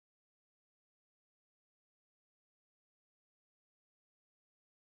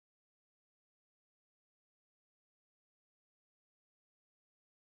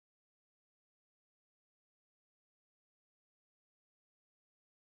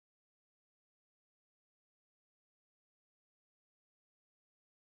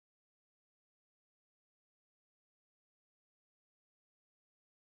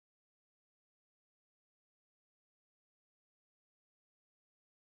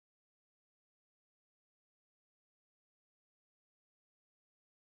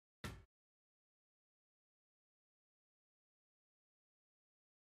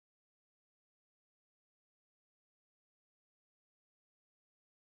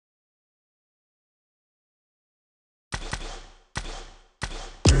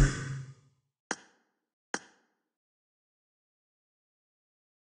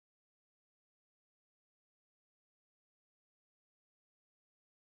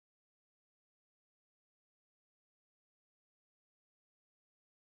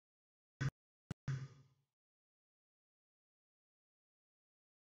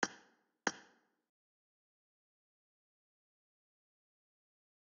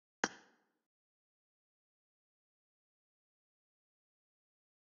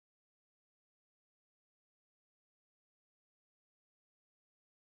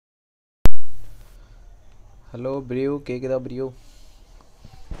Hello பிரியோ, கேக்குதா பிரியோ?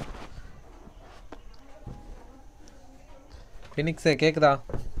 ஃபினிக்ஸே கேக்குதா?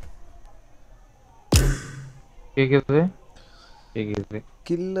 கேக்குது.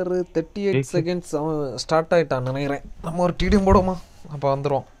 கில்லரு 38 செகண்ட்ஸ் ஸ்டார்ட் ஆயிட்டான் நினைக்கிறேன். நம்ம ஒரு டிடிஎம் போடுவோமா? அப்போ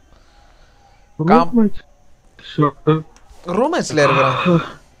வந்துடும். ரூம் மேட்ச்ல இருக்கிறான்.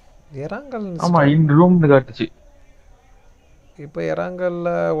 எராங்கல் ஆமா, இந்த ரூம்ல காட்டுச்சு. இப்போ எராங்கல்ல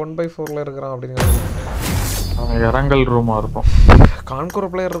 1/4ல இருக்கிறான் அப்படிங்கிறது. எராங்கல் ரூமா இருக்கும். கான்கூர்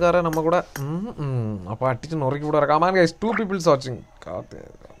பிளேயர் இருக்காரு நம்ம கூட. அப்போ அடிச்சு நொறுக்கி விட இருக்காமா. கைஸ் 2 people வாட்சிங். காத்து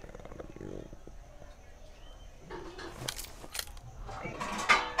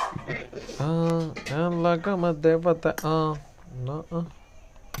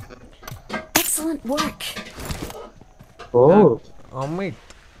Excellent work. Oh, Amit.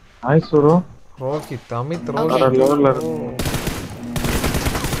 nice bro. Rohit, Amit, வேற லெவல்ல இருக்கு.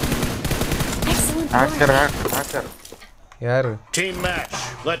 Excellent hacker work. ஹேக்கர். யாரு? Team match.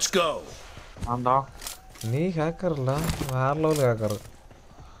 Let's go. ஆண்டா. நீ ஹேக்கர் இல்ல, வேற level hacker.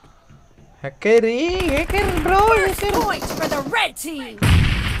 ஹேக்கரி, hacker bro. First point for the red team.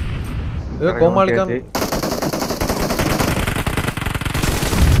 கோமாளிகான்.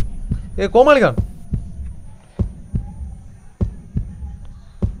 கோமாளிகான்.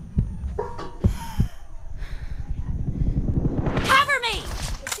 Cover me.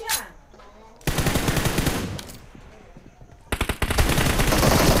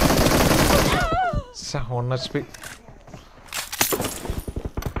 சா 1 HP.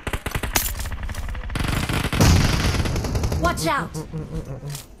 Watch out.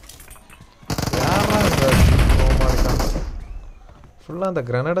 யாரா இந்த கோமாளிகான்? ஃபுல்லா அந்த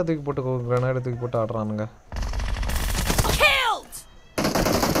கிரனேட் தூக்கி போட்டு ஆடுறானுங்க. Killed.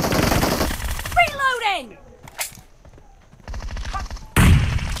 Reloading.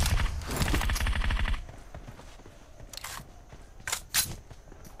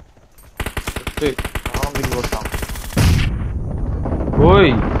 ஏய், ஆம்பிங் போட்டான்.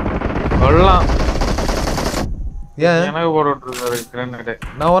 ஓய், கொல்லாம். ஏன் எனக்கு போட்டுட்டு இருக்காரு கிரனேட்.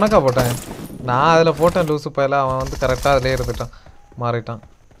 நான் உனக்கா போட்டேன்? நான் அதில் போட்டேன் லூசு பையில. அவன் வந்து கரெக்டாக அதிலே இருந்துட்டான், மாறிட்டான்.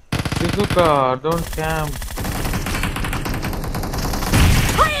 Shizuka, don't camp.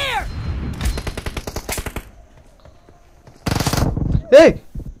 Clear. ஏய்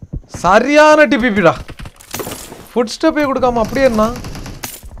சரியான டிபிபிடா. ஃபுட் ஸ்டெப்பே கொடுக்காம அப்படியே இருந்தான்.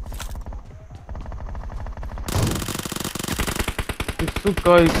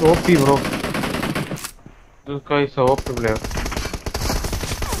 Shizuka is OP bro. Shizuka is a OP player.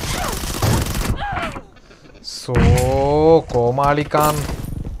 So கோமாளிகான்.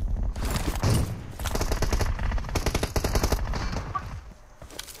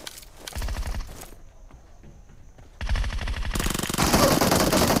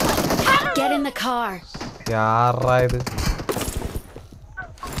 Get in the car. யாரா இது?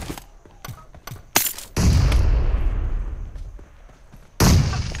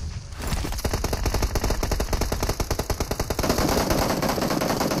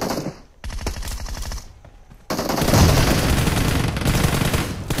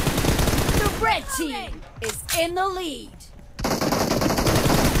 The red team is in the lead.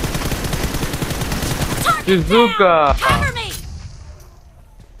 Target Shizuka. down. Cover me.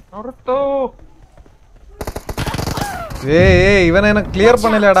 Naruto. ஏய் இவனை எனக்கு கிளியர்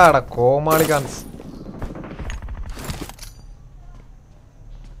பண்ணலடா. அட கோமாளிகான்ஸ்.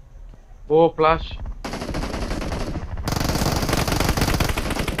 Oh, flash.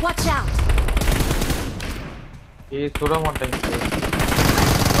 Watch out. ஏய், சுட மாட்டேங்குது.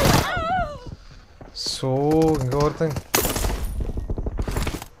 So இங்க ஒருத்தன்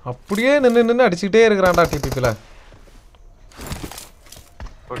அப்படியே நின்னு அடிச்சுக்கிட்டே இருக்கிறான்டா டிபிபில.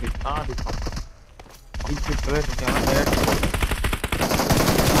 அப்படிதான் அடிப்பான். டிபிபில நிக்காம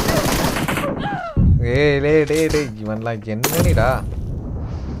டேய் இவன்லாம் என்னடா?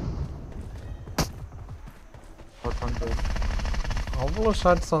 அவ்வளோ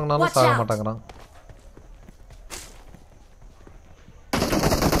ஷாட்ஸ் வாங்கினாலும் சாக மாட்டாங்கறான்.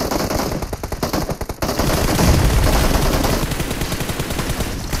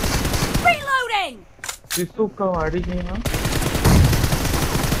 Reloading. Shizuka அடிக்கீனா?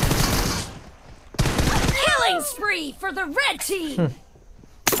 Killing spree for the red team.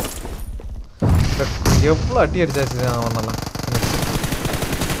 எவ்வளோ அடி அடிச்சாச்சு அவனெல்லாம்.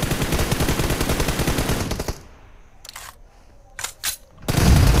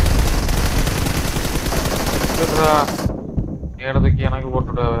 நேரத்துக்கு எனக்கு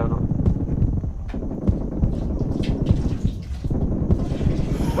போட்டுட வேணும்.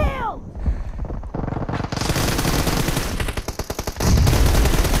 Kill.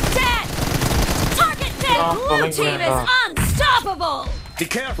 Dead. Target dead. team is unstoppable. Be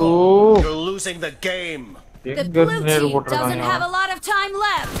careful. Oh. You're losing the game. The blue team doesn't have a lot of time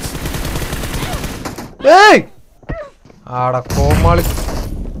left. Hey! Aada Komali.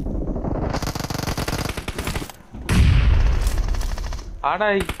 ஆடா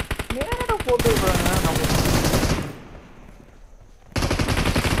நேரா போட்டு விடுறாங்க நம்ம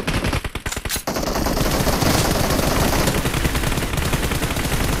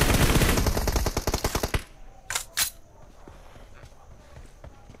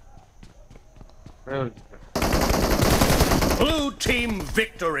Blue team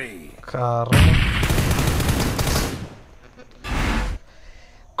victory.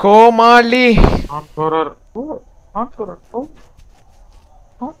 Komali. Encore.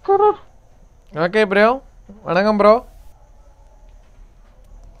 Okay, bro. Vanakkam, bro.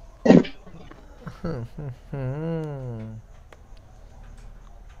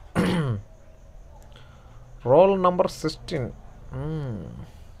 Roll number 16.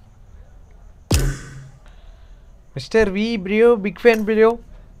 Mr. V, bro. Big fan, bro.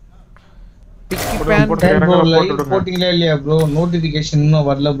 Big fan. Bro, live போட்டிங்களா இல்லையா bro? Notification இன்னும்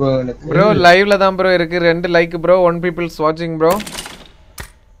வரல bro எனக்கு. Bro, live-ல தான் bro இருக்கு. 2 like bro, 1 people's watching bro.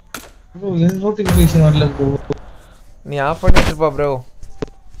 Bro, என்ன notification வரல bro? நீ ஆஃப் பண்ணிட்டு போ bro.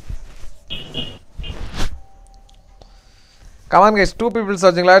 Come on guys, 2 people's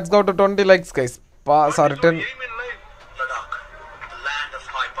watching. Let's go to 20 likes guys. Sorry, 10.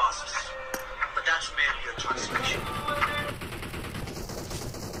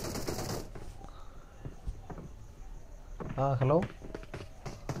 Hello.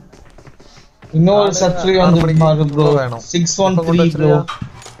 இன்னொரு subscribe வந்து bro 613 bro.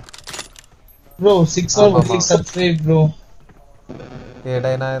 Bro 613 subscribe bro. ஏடா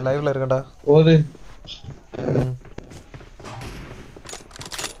நான் லைவ்ல இருக்கேன்டா. ஒரு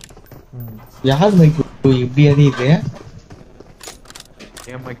யார் மைக் இப்படி அடிக்குது?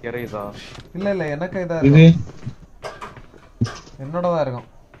 ஏன் மைக் எரியுதா? இல்ல எனக்கு இதா இது என்னோடதா இருக்கும்.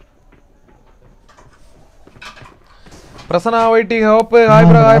 Prasanna வைட்டி hope hi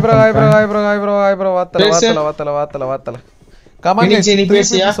bro Wattala come on guys நீ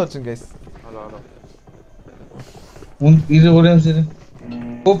பேசியா சோச்சுங்க गाइस ஹலோ இது ஒரு நிமிஷம்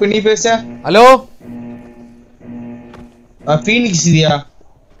ஹோப் நீ பேச ஹலோ ஃபீனிக்ஸ் இதுயா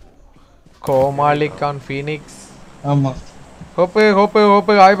கோமாளிகான் ஃபீனிக்ஸ் ஆமா hope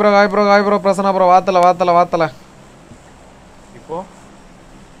hi bro Prasanna bro Wattala இப்போ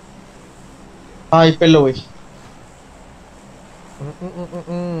இப்போ இல்ல போய்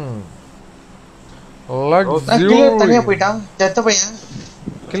தனியா போயிட்டான் செத்த பையன்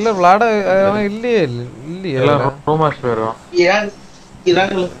கில்லர் விளையாட இல்லையே ரூம் மேட்ச் போயிடும்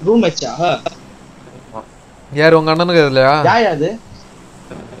இராங்க ரூம் மேட்சா யார் உங்க அண்ணனுக்கு இல்லையா அது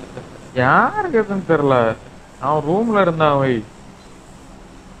யாருக்கு எதுன்னு தெரியல அவன் ரூம்ல இருந்தான் வை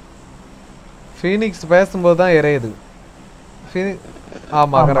ஃபீனிக்ஸ் பேசும்போது தான் எரையுது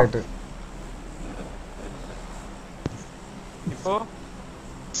ஆமா கரெக்ட் இப்போ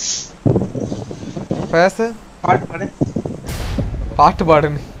பேசு பாட்டு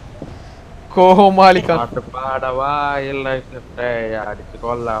பாடுன்னு கோமாளிகான் பாட்டு பாடவா இல்ல அடித்து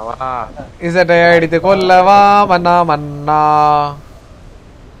கொல்லவா இசட்டை அடித்து கொல்லவா மன்னா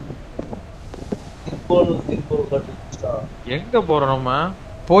எங்க போறோம் நம்ம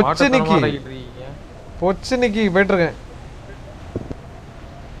பொச்சனிக்கு போயிட்டு இருக்கேன்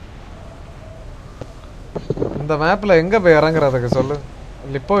இந்த மேப்ல எங்க போய் இறங்குறதுக்கு சொல்லு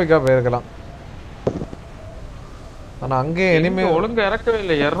லிப்போவிக்கா போயிருக்கலாம் ஆனா அங்கே இனிமே ஒழுங்கா இறக்கவே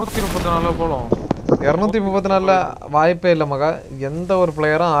இல்லை 234 போலும் 234 வாய்ப்பே இல்லை மகா எந்த ஒரு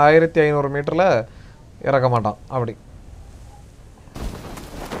பிளேயரும் 1500 மீட்டர்ல இறக்க மாட்டான் அப்படி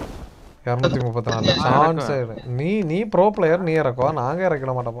 234 சான்ஸ் நீ ப்ரோ பிளேயர் நீ இறக்குவா நாங்க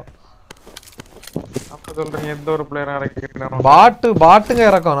இறக்கிட மாட்டோம் அப்ப சொல்றீங்க எந்த ஒரு பிளேயரும் இறக்கிக்கிறோம் பாட்டுங்க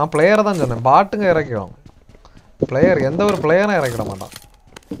இறக்கும் நான் பிளேயரை தான் சொன்னேன் பாட்டுங்க இறக்கிடும் பிளேயர் எந்த ஒரு பிளேயரும் இறக்கிட மாட்டான்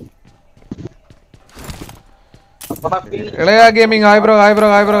இளையா gaming hi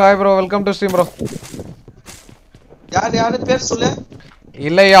bro welcome to stream bro யாரு பேர் சொல்லு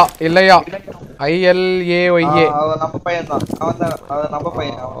இல்லையா ILAYA அவ நம்ம பையன் தான் அவன் நம்ம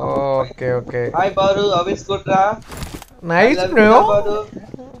பையன் ஓகே ஹாய் பாரு அவிஸ் குட்ரா நைஸ் ப்ரோ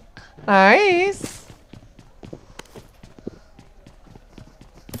நைஸ்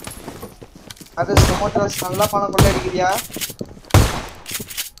அது சுமோட்ரஸ் நல்லா பணம் கொள்ள அடிக்கிறியா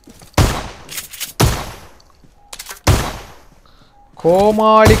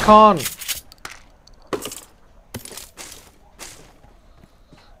கோமாளிகான்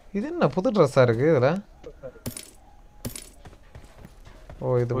இது என்ன புது ட்ரெஸ்ஸா இருக்கு இதுல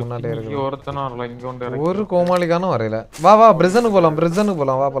ஓ இது முன்னாடியே இங்க இருக்கு. ஒருத்தனும் வரல, இங்க ஒன்று ஒரு கோமாளிக்கானும் வரையில. வா வா பிரிசனுக்கு போலாம், பிரிசனுக்கு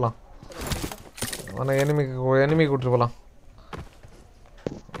போலாம், வா போலாம். அவனை எனிமி கூட்டிட்டு போலாம்.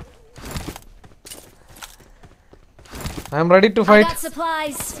 I am ready to I fight. got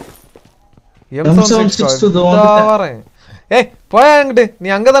supplies. M762 வரேன். ஏய் போயா அங்கிட்டு. நீ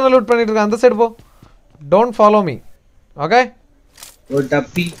அங்க தான லூட் பண்ணிட்டு இருக்க, அந்த சைடு போ. Don't follow me. Okay? ஒரு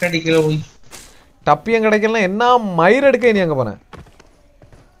டப்பி கிடைக்கல போய். டப்பியம் கிடைக்கலனா என்ன மயிர் எடுக்க நீ அங்க போன?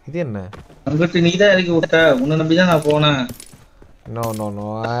 இது என்ன? அங்கிட்டு நீ தான் இறக்கி விட்ட. உன்னை நம்பி தான் நான் போனேன். No no no.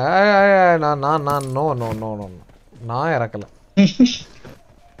 நோ. நான் இறக்கல.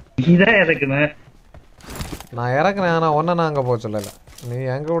 நீ தான் இறக்குன. நான் இறக்குறேன், ஆனா ஒன்ன நான் அங்க போக சொல்லல. நீ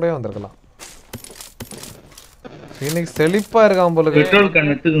எங்க கூடயே வந்திருக்கலாம். ஃபீனிக்ஸ் செழிப்பா இருக்கான் போல இருக்கு. Petrol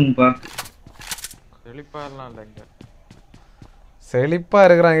can எடுத்துக்கணும்பா. செழிப்பா எல்லாம் இல்ல இங்க. செழிப்பா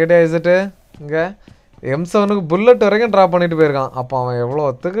இருக்கிறான் கேட்டியா இசட்டு? இங்க M7க்கு புல்லட் வரைக்கும் டிராப் பண்ணிட்டு போயிருக்கான். அப்ப அவன் எவ்வளவு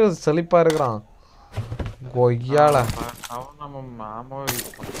ஒத்துக்கு செழிப்பா இருக்கிறான். கொய்யால அவன் நம்ம மாமாவை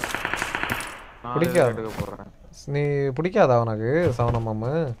யூஸ் பண்றான். பிடிக்காது. எடுக்க போறேன். நீ பிடிக்காதா உனக்கு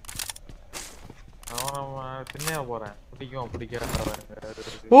சவனமாமு? அவன் நம்ம சின்னையா போறேன். பிடிக்காத.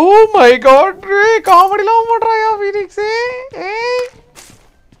 Oh my God ray, காமெடிலாம் பண்றாயா Phoenix? ஏய்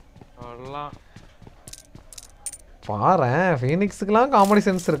எல்லாம் பாறேன், ஃபீனிக்ஸ்க்குலாம் காமெடி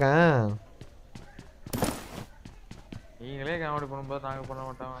சென்ஸ் இருக்கேன். நீங்களே காமெடி பண்ணும்போது நாங்க பண்ண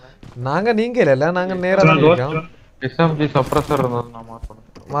மாட்டோம். நீங்க இல்ல, நாங்க நேரா தான் இருக்கோம். SMG சப்ரஸர் இருந்தது நான்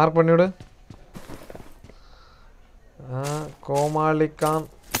மார்க் பண்ணி விடு. கோமாளிகான்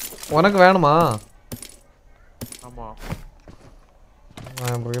உனக்கு வேணுமா? ஆமா.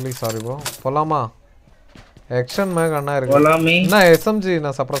 I am really sorry bro. போலாமா? ஆக்ஷன் மேக் அண்ணா இருக்கு. போலாமே. என்ன SMG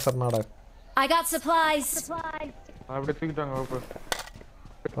நான் சப்ரஸர் நாடா. I got supplies. அப்படியே தூக்கிட்டாங்க.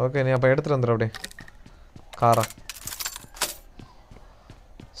 ஓகே நீ அப்ப எடுத்துட்டு வந்துரு அப்படியே. காரா.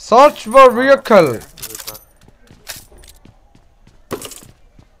 Search for vehicle.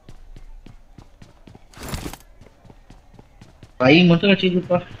 பை மட்டும்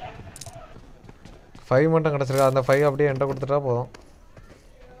வச்சிருப்பா. 5 மட்டும் கிடைச்சிருக்கா? அந்த 5 அப்படியே என்கிட்ட கொடுத்துட்டா போதும்.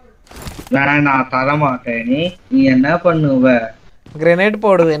 நான் தர மாட்டேன். நீ என்ன பண்ணுவ? கிரேனேட்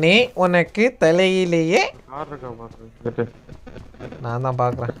போடுவேனே உனக்கு தலையிலேயே. கார் இருக்கா பாத்து. நான் தான்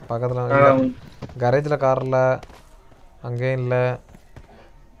பாக்குறேன். பக்கத்துல கரேஜ்ல கார் இல்ல, அங்கேயும் இல்ல,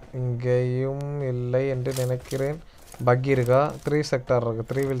 இங்கேயும் இல்லை என்று நினைக்கிறேன். பக்கி இருக்கா? 3 செக்டார் இருக்கு.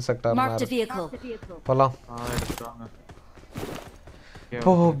 3 wheel sector Marked a vehicle. போலாம். எடுத்துட்டாங்க.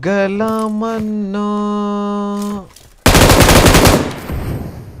 போகலாம் அண்ணா.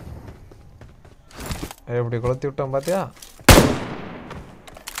 எப்படி கொளுத்தி விட்டோம் பாத்தியா?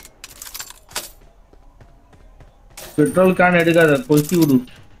 பெட்ரோல் கேன் எடுக்காத, கொளுத்தி விடு.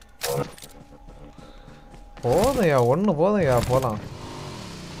 போதையா ஒண்ணு போதையா போலாம்.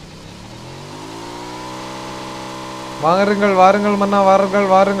 வாருங்கள் வாருங்கள் மன்னா, வாருங்கள்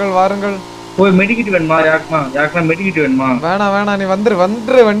வாருங்கள் வாருங்கள். போய் மெடிக்கிட் வேணுமா? யாருக்குமா மெடிக்கிட் வேணுமா? வேணாம் நீ வந்துரு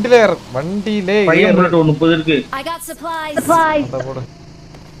வண்டியிலே ஏறு. வண்டியிலே பையன் புல்லட் 30 இருக்கு. I got supplies. அத போடு.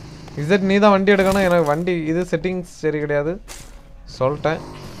 இசட் நீ தான் வண்டி எடுக்கணும். எனக்கு வண்டி இது செட்டிங்ஸ் சரி கிடையாது சொல்லிட்டேன்.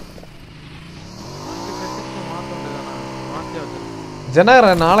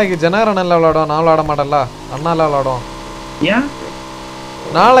 நாளைக்கு ஜனகரன் நல்லா விளையாடும். நான் விளையாட மாட்டேன்ல, அண்ணால விளையாடும். ஏன்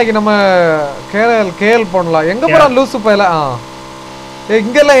நாளைக்கு நம்ம கேஎல் போடலாம். எங்க போறான் லூசு பையல?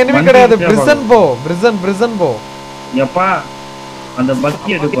 இங்கெல்லாம் எனிமி கிடையாது. பிரிசன் போ. எப்பா அந்த பக்கி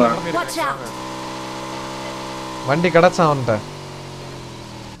எடுப்பா. Watch out. வண்டி கிடைச்சான் அவன்கிட்ட.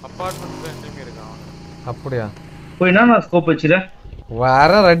 அபார்ட்மெண்ட்ல எனிமி இருக்கான். அப்படியா? போய் நான் ஸ்கோப் வச்சிர.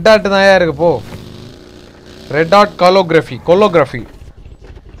 வேற ரெட் டாட் தான் இருக்கு போ. Red dot கோலோகிராஃபி.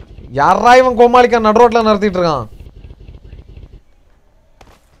 யாரா இவன் கோமாளிக்கா நடு ரோட்ல நடத்திட்டு இருக்கான்?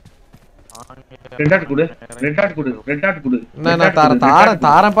 ரெட் டாட் குடு. நான்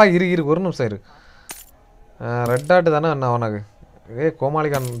தாரப்பா இரு ஒரு நிமிஷம் இரு. ரெட் டாட் தானே அண்ணா உனக்கு?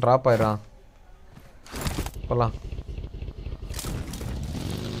 கோமாளிக்கான் டிராப் ஆயிரான். போலாம்.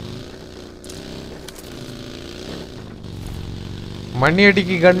 மணி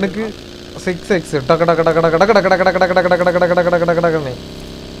அடிக்கு கண்ணுக்கு 6x டக டக டக டக டக டக டக டக டக டக டக டக டக டக டக டக.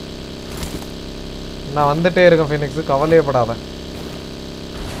 நான் வந்துட்டே இருக்கேன் ஃபீனிக்ஸ், கவலையே படாத.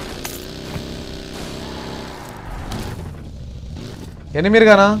 எனிமி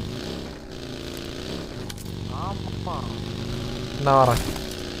இருக்கானா? ஆமா நான் வரேன்.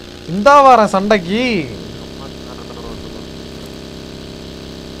 இந்தா வரேன் சண்டைக்கு.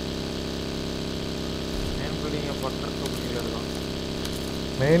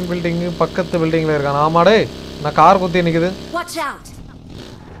 மெயின் பில்டிங் பக்கத்து பில்டிங்ல இருக்கான். ஆமாடே நான் கார் குத்தி நிக்குது. Watch out.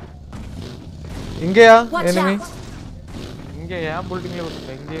 இங்கயா எனிமி? இங்க இங்க ஏன் பில்டிங்ல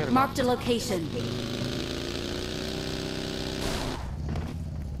எங்கே இருக்கு Marked a location.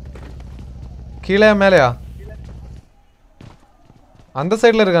 கீழே மேலையா அந்த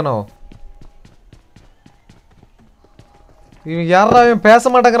சைடுல இருக்கானோ இவன் யாரா இவன்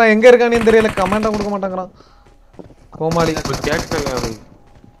பேச மாட்டேங்கிறான் எங்க இருக்கானே தெரியல கமெண்டா கொடுக்க மாட்டேங்கிறான் கோமாளி இப்ப கேட்கல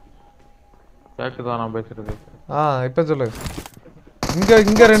கேக்குதா நான் பேசுறது இப்ப சொல்லு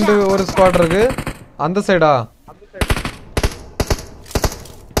இங்க ரெண்டு ஒரு ஸ்குவாட் இருக்கு அந்த சைடா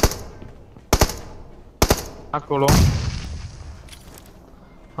ஆக்குளம்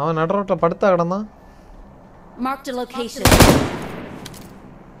அவன் நடுரோட்ல படுத்தா கிடந்தான் Marked a location.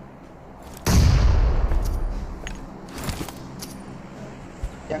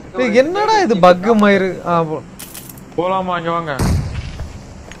 என்னடா இது பக் மயிறு போலாமா இங்க வாங்க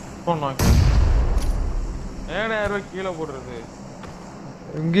போனாங்க ஏடா யாரோ கீழே போடுறது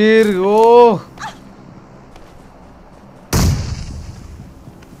இங்கே இருக்கு ஓ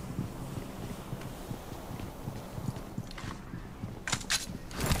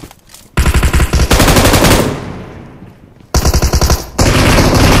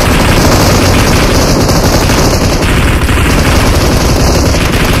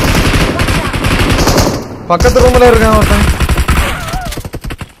பக்கத்து ரூம்ல இருக்கான் ஒருத்தன்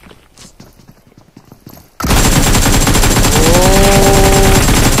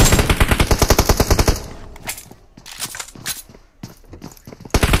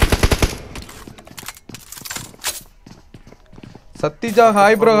சத்திஜா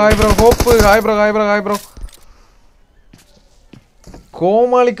hi bro hope hi bro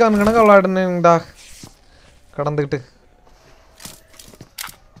கோமாளிக்கான் கணக்கு விளையாடுனேங்கடா கடந்துக்கிட்டு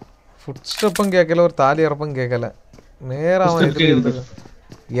ஃபுட் ஸ்டெப்பும் கேட்கல ஒரு தாலி அரப்பும் கேட்கல நேரா அவன் எதிரே இருந்தது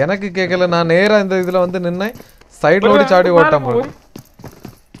எனக்கு கேட்கல நான் நேரா இந்த இதுல வந்து நின்னேன் சைடுல ஓடி சாடி ஓட்டாம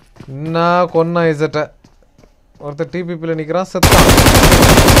நான் கொன்னா இசட்ட ஒருத்தர் டிபிபில நிக்கிறான் செத்தான்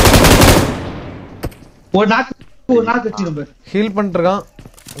ஒரு நாக்கு வச்சிருப்பேன் ஹீல் பண்ணிருக்கான்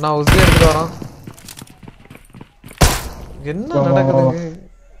நான் உஸ்தி எடுத்துட்டு வரான் என்ன நடக்குதுங்க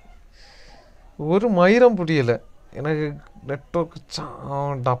ஒரு மயிரம் புரியல எனக்கு நெட்வொர்க்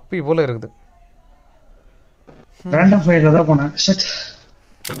டப்பி போல இருக்குது ரேண்டம் ஃபயர்ல தான் போனேன்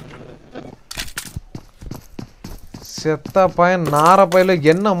செத்த பையன் நார பையில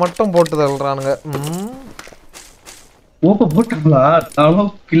என்ன மட்டும் போட்டு தள்ளுறானுங்க ஓப்ப போட்டாங்களா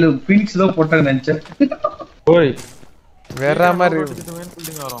நானும் கிலோ பீனிக்ஸ் தான் போட்டாங்க நினைச்சேன் ஓய் வேற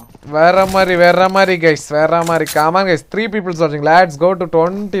மாதிரி guys வேற மாதிரி come on guys 3 people watching let's go to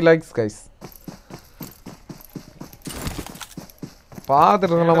 20 likes guys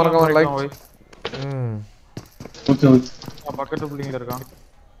பாத்துட்டு இருங்க மறக்காம லைக் ஓகே பக்கத்து பில்டிங்ல இருக்கான்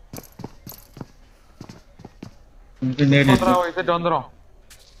இங்க நேரே வந்துரும்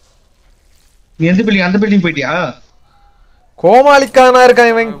நீ அந்த பில்டிங் போய்ட்டியா கோமாளிக்கானா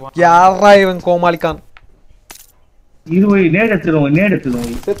இருக்கான் இவன் யாரா இவன் கோமாளிக்கான் இது போய் நேட்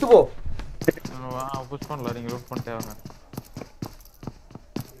எடுத்துறோம் செத்து போ புஷ் பண்ணல நீங்க லூட் பண்ணிட்டே வாங்க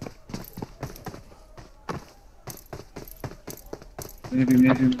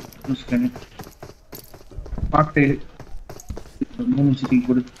நேட் புஷ் பண்ணு பாக்டெயில் மூணு சிட்டி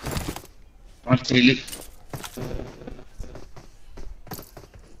கொடு பாக்டெயில்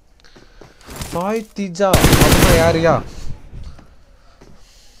சாய் திஜா அம்மா யாரியா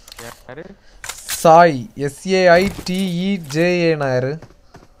யாரு சாய் SAITEJA யாரு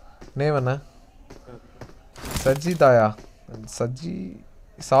நேம் என்ன சஜிதாயா சஜி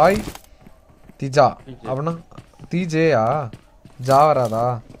சாய் திஜா அப்படின்னா TJயா ஜா வராதா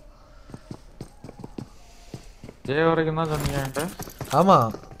ஜே வரைக்கும் தான் சொன்னீங்க ஆமா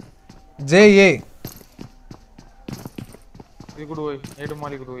JA இது கூட போய் ஏடு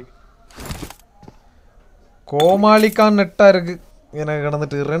மாலி கூட போய் கோமாளிக்கான் நெட்டா இருக்கு எனக்கு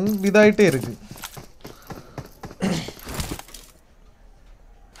கடந்துட்டு ரெண்டு இதாயிட்டே இருக்கு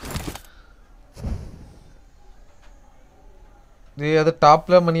அது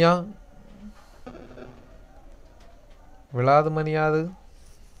டாப்ல மணியா விழாது மணியாது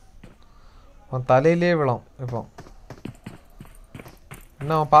அவன் தலையிலே விழும் இப்போ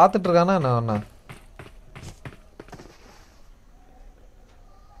என்ன அவன் பார்த்துட்டு இருக்கானா என்ன அவன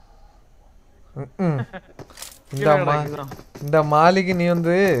இந்த மாலிக்கு நீ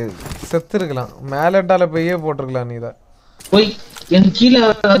வந்து செத்து இருக்கலாம் மேலட்டால போயே போட்டிருக்கலாம் நீ இதை போய் எனக்கு கீழே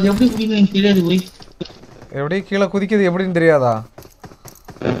எப்படி குதிக்கும் எனக்கு தெரியாது போய் எப்படி கீழே குதிக்கிறது எப்படின்னு தெரியாதா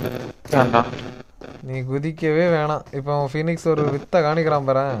நீ குதிக்கவே வேணாம் இப்போ ஃபீனிக்ஸ் ஒரு வித்த காணிக்கிறான்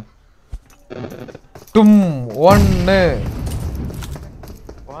பாரு டும் 1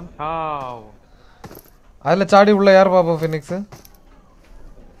 அதுல சாடி உள்ள யார் பாப்பா ஃபீனிக்ஸ்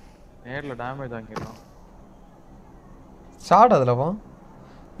நேர்ல டேமேஜ் ஆகிரும் சாடாதுலப்பா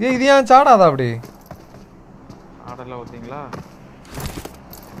ஏய் இது ஏன் சாடாதா அப்படி ஆடல ஓட்டிங்களா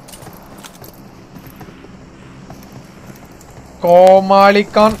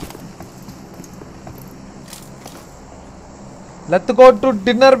கோமாளிகான் let's go to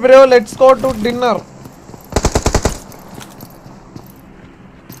dinner bro let's go to dinner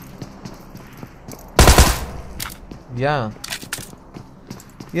yeah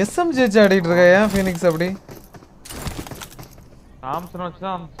SMG ஆடிட்டு இருக்க ஏன் ஃபீனிக்ஸ் அப்படி தாம்சன் வச்சு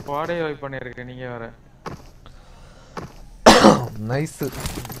தான் ஸ்குவாடே வைப் பண்ணிருக்கேன் நீங்க வேற நைஸ்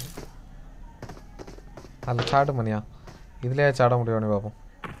அல்ல சாடு மணியா இதுலயே சாட முடியும்னு பாப்போம்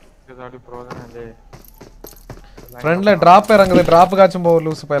இதாடி ப்ரோஜனம் இல்ல ஃப்ரண்ட்ல டிராப் இறங்குது டிராப் காச்சும் போ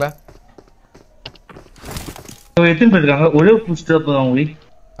லூஸ் பையல எத்தனை பேர் இருக்காங்க ஒரே புஷ் ட்ராப் தான் ஒளி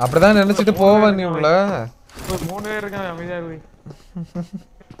அப்படிதான் நினைச்சிட்டு போவ நீ உள்ள ஒரு 3 பேர் இருக்காங்க அமைதியா இரு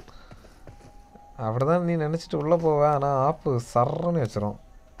அப்படிதான் நீ நினைச்சிட்டு உள்ள போவ ஆனா ஆப்பு சர்றன்னு வச்சிரும்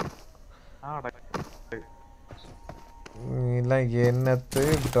இல்ல என்னத்து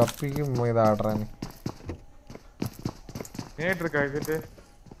டப்பிக்கு இத ஆடுற நீ நேட் இருக்கா கிட்ட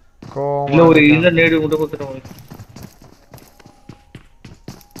இல்ல ஒரு இந்த நேடு கூட கொடுத்துறோம்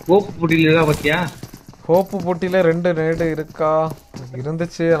ஹோப் புடில இருக்கா பாத்தியா ஹோப்பு போட்டியில 2 நேடு இருக்கா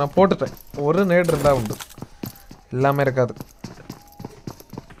இருந்துச்சு நான் போட்டுட்டேன் ஒரு நேடு இருந்தா உண்டு எல்லாமே இருக்காது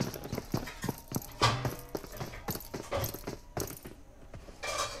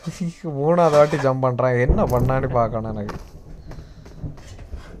மூணாவது வாட்டி ஜம்ப் பண்றான் என்ன பண்ணான்னு பார்க்கணும் எனக்கு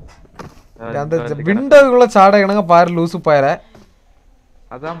அந்த விண்டோக்குள்ள சாட கணங்க பாரு லூசு பாயற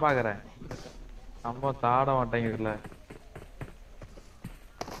அதான் பாக்குறேன் நம்ம தாட மாட்டேங்குதுல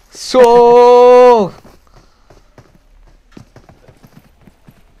சோ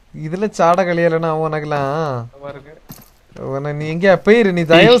இதுல சாட கழியலன்னா அவனுக்குலாம் நீ எங்க போயிரு நீ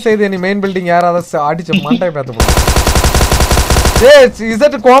தயவு செய்து நீ மெயின் பில்டிங் யாராவது அடிச்ச மண்டை பார்த்து போ ஏய்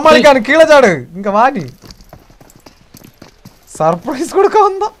இசட் கோமாளிக்கான கீழே சாடு இங்க வா நீ சர்ப்ரைஸ் கொடுக்க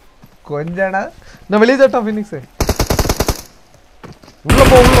வந்தான் கொஞ்சடா நான் வெளியே சாட்டா ஃபீனிக்ஸ் உள்ள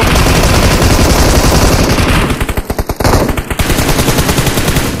போ உள்ள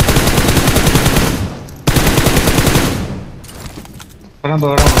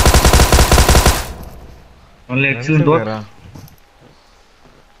வரணும் ஒன்லி எக்ஸலென்ட் டோர்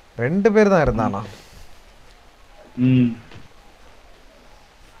 2 பேர் தான் இருந்தானா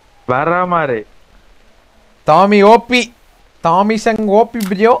வர மாதிரி Tommy OP Tommy Sangh OP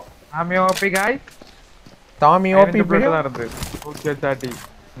bro ஆமி OP guys Tommy OP bro தான் இருந்து ஓகே சாட்டி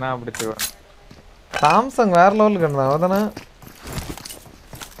நான் அப்படிச்சுவேன் சாம்சங் வேற லெவலுக்கு இருந்தா அவதானே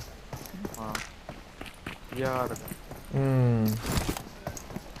யார்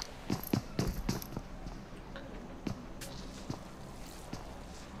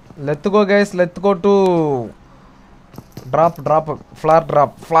let's go guys let's go to drop floor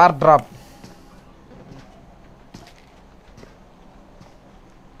drop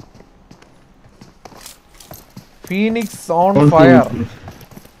Phoenix on fire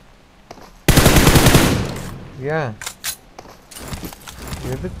yeah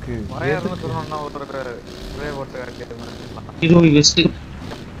எதுக்கு வயர்னு ஒருத்தர் ஸ்ப்ரே போட்டு அடிக்கிறது ஹீரோ வெஸ்ட்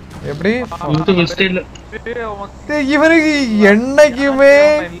எப்படி இந்த வெஸ்ட் இல்ல இவனுக்கு என்னைக்குமே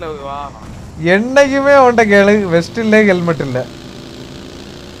அவன்கிட்ட கேளு வெஸ்ட் இல்ல ஹெல்மெட் இல்ல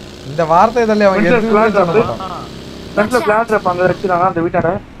இந்த வார்த்தை இதல்ல அவன் எதுவுமே சொல்ல மாட்டான் ஃப்ரண்ட்ல பிளாட் ரப் அங்க வச்சிராங்க அந்த வீட்டாட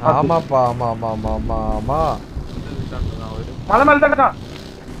ஆமாப்பா ஆமா மலை மேல தான்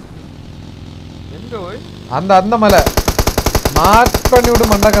எங்க போய் அந்த மலை மார்க் பண்ணி விடு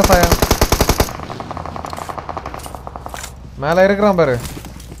மண்டா கசாயம் மேல இருக்கிறான் பாரு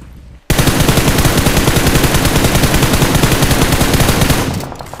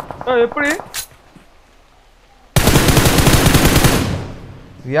எப்படி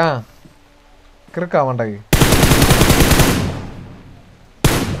யா கிறுக்கா மண்டாகி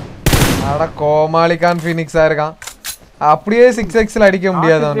அட கோமாளிகான் ஃபீனிக்ஸா இருக்கான் அப்படியே 6xல அடிக்க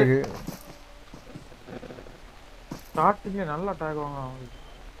முடியாது அவனுக்கு ஸ்டார்டிங்ல நல்லா அட்டாக் வாங்க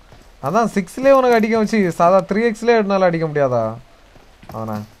அதான் 6லயே உனக்கு அடிக்க வச்சு சாதா 3xலயே என்னால அடிக்க முடியாதா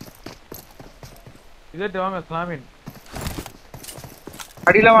அவனா இதே வாங்க ஸ்லாமின்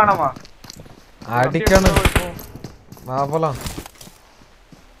அடியில வாணமா அடிக்கணும் போலாம்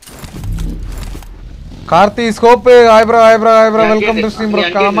Karthi scope eyebrow welcome to stream bro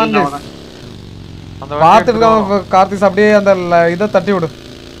come on பாத்துட்டு கார்த்திஸ் அப்படியே அந்த இத தட்டி விடு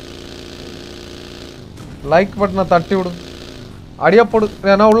லைக் பட்டனை தட்டி விடு அடியா போடு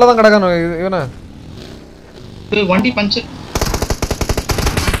ஏன்னா உள்ளதான் கிடக்கணும் இவன வண்டி பஞ்சர்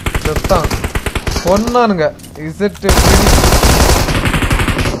செத்தான் கொன்னானுங்க இசட்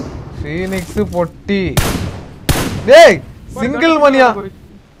ஃபீனிக்ஸ் பொட்டி டேய் சிங்கிள் மணியா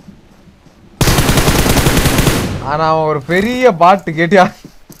ஆனா அவன் ஒரு பெரிய பாட்டு கேட்டியா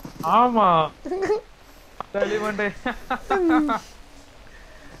ஆமா எலிமெண்ட்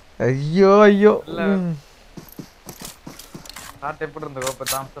ஐயோ ஐயோ நாட் எப்படி இருந்த கோப்ப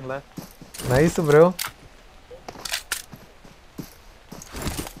தாம்சன்ல நைஸ் ப்ரோ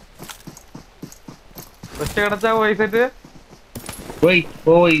ஃபர்ஸ்ட் கடச்சா போய் செட்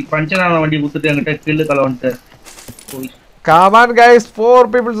போய் பஞ்சனான வண்டி குத்துட்டு என்கிட்ட கில்லு கல வந்துட்டு போய் come on guys 4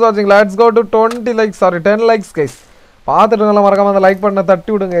 people watching let's go to 20 likes sorry 10 likes guys பாத்துட்டுங்களா மறக்காம அந்த லைக் பட்டனை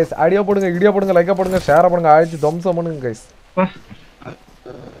தட்டி விடுங்க guys ஐடியா போடுங்க வீடியோ போடுங்க லைக் போடுங்க ஷேர் பண்ணுங்க அழிச்சு தம்ஸ் பண்ணுங்க guys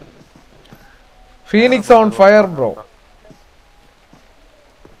Phoenix on fire bro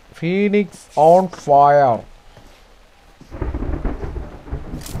Phoenix on fire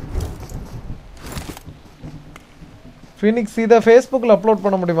Phoenix இத Facebookல அப்லோட்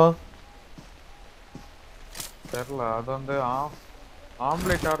பண்ண முடியுமா தெரியல அது வந்து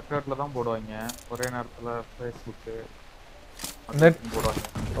ஆம்லேட் ஆர்ட்ல தான் போடுவாங்க ஒரே நேரத்துல Facebook நெட் போடுவாங்க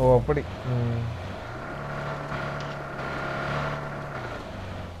ஓ அப்படி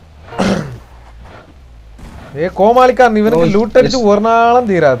ஏ கோமாளிகா இவனுக்கு லூட் அடிச்சு ஒரு நாளும்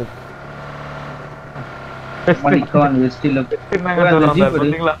தீராது மணிக்கான் வெஸ்டில என்னங்க சொல்றீங்க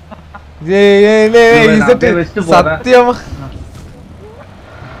பாத்தீங்களா சத்தியமா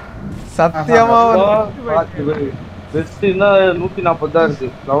சத்தியமா வெஸ்ட்னா 140 தான் இருக்கு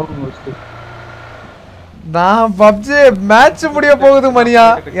கிரவுண்ட் வெஸ்ட் நான் பப்ஜி மேட்ச் முடிய போகுது மணியா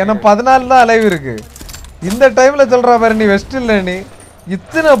என்ன 14 தான் அலைவ் இருக்கு இந்த டைம்ல சொல்றா பாரு நீ வெஸ்ட் இல்ல நீ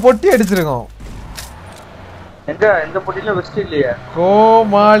இத்தனை பொட்டி அடிச்சிருக்கோம் எந்த பொட்டில வெஸ்ட் இல்லையா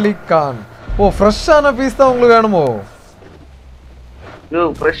கோமாளிகான் ஓ ஃப்ரெஷ்ஷான பீஸ் தான் உங்களுக்கு வேணுமோ யோ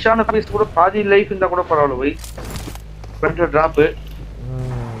ஃப்ரெஷ்ஷான பீஸ் கூட பாதி லைஃப் இருந்தா கூட பரவாயில்லை வை ஃப்ரண்ட்ல டிராப்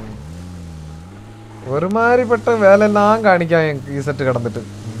ஒரு மாதிரிப்பட்ட வேலை எல்லாம் காணிக்கான் என் set கடந்துட்டு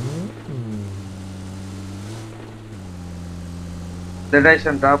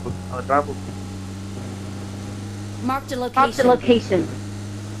டெடைஷன் drop drop Marked a location.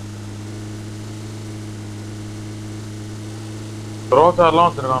 ரோசார்லாம்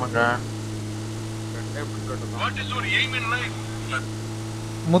வச்சிருக்கானுங்க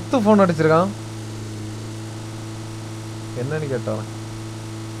Muthu phone அடிச்சிருக்கான் என்னன்னு கேட்டான்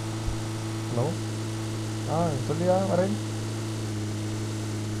ஹலோ சொல்லியா வரேன்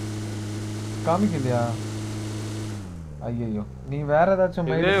காமிக்கலையா ஐயோ நீ வேற ஏதாச்சும்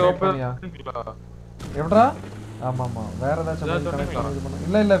மெயில் பண்ணியா எப்படா ஆமா ஆமா வேற ஏதாச்சும் மெயில் கனெக்ட்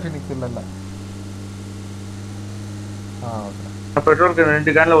பண்ணி இல்ல ஃபினிக்ஸ் இல்ல ஓகே நான் பெட்ரோலுக்கு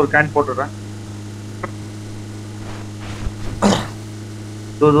 2 கேன்ல ஒரு கேன் போட்டுறேன்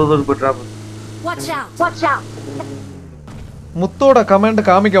தோ டிராப் Watch out. முத்தோட கமெண்ட்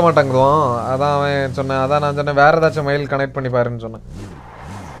காமிக்க மாட்டாங்கதோ அதான் அவன் சொன்னேன் அதான் நான் சொன்னேன் வேற ஏதாச்சும் மெயில் கனெக்ட் பண்ணி பாருன்னு சொன்னேன்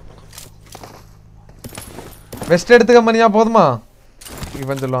வெஸ்ட் எடுத்துக்க மணியா போதுமா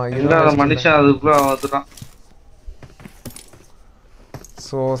இவன் சொல்லுவான் இல்ல மனுஷன் அதுக்குள்ள வந்துட்டான்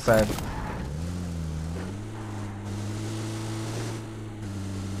சோ சேட்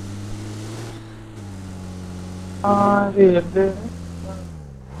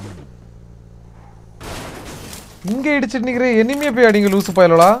இங்க இடிச்சிட்டு நிக்கிற எனிமியே போய் அடிங்க லூசு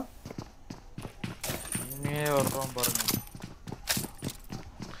பயலடா இனிமே வர்றோம் பாருங்க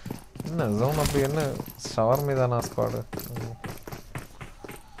என்ன ஜோன் அப்படி என்ன ஷவர் மீதானா ஸ்குவாட்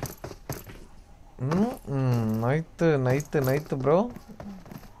நைத்து ப்ரோ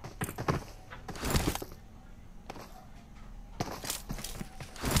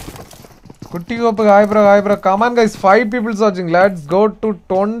குட்டி கோப்பு hi bro come on guys 5 people watching let's go to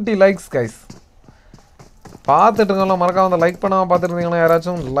 20 likes guys பாத்துட்டுங்களா மறக்காம அந்த லைக் பண்ணாம பாத்துட்டு இருந்தீங்கன்னா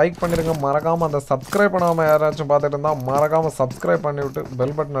யாராச்சும் லைக் பண்ணிருங்க மறக்காம அந்த சப்ஸ்கிரைப் பண்ணாம யாராச்சும் பாத்துட்டு இருந்தா மறக்காம சப்ஸ்கிரைப் பண்ணி விட்டு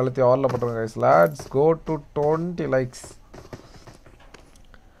பெல் பட்டன் அழுத்தி ஆல்ல போட்டுருங்க guys let's go to 20 likes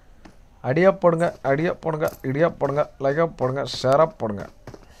அடியா போடுங்க இடியா போடுங்க லைக் போடுங்க ஷேர் போடுங்க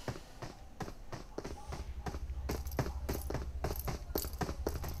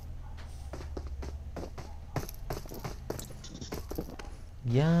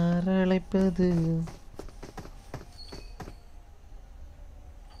யார் அழைப்பது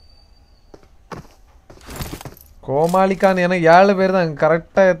கோமாளிகான் என 7 பேர் தான்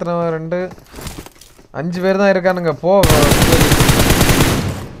கரெக்டா எத்தனை 2 5 பேர் தான் இருக்கானுங்க போ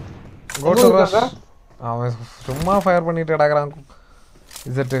அவன் சும்மா ஃபயர் பண்ணிட்டு அடக்குறான்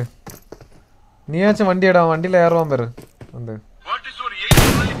இசட்டு நீயாச்சும் வண்டி எடா வண்டியில ஏறுவான் பேரு வந்து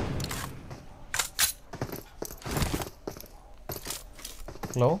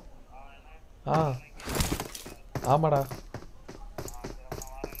ஹலோ ஆமாடா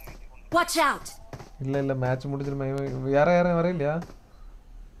Watch out. இல்ல மேட்ச் முடிஞ்சிருமே. யாரும் வர இல்லையா?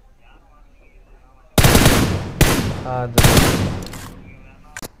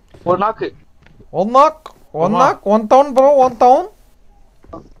 ஒரு நாக்கு ஒன் டவுன் ப்ரோ, 1 டவுன்.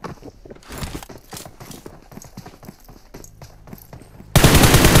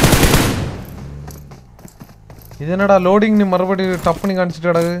 இது என்னடா லோடிங் நீ மறுபடியும் டப்புனி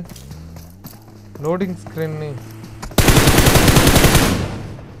காணிச்சிட்டு லோடிங் ஸ்கிரீன் நீ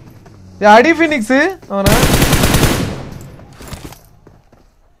அடி ஃபினிக்ஸ் அவனா.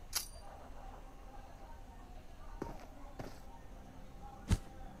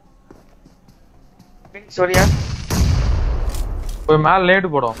 சரியா போய் மேல லேடு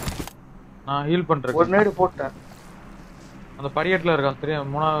போடும். நான் ஹீல் பண்றேன். ஒரு நேடு போட்டேன். அந்த படிக்கட்டுல இருக்கான்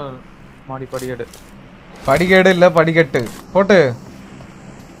தெரியும், 3வது மாடி படிக்கட்டு. படிக்கேடு இல்ல படிக்கட்டு போட்டு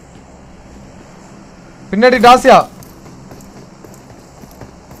பின்னாடி டாசியா.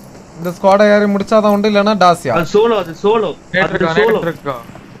 இந்த ஸ்குவாட யாரி முடிச்சாதான் உண்டு, இல்லனா டாசியா. அது சோலோ அது சோலோ.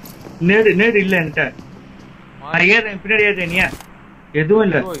 நேடு இல்ல என்கிட்ட. நான் ஏறேன் பின்னாடி ஏறேன். நீ எதுவும்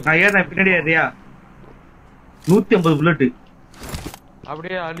இல்ல, நான் ஏறேன் பின்னாடி ஏறியா. 150 புல்லட்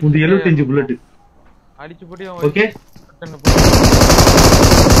அப்படியே அடிச்சு 75 புல்லட் அடிச்சு போடி. ஓகே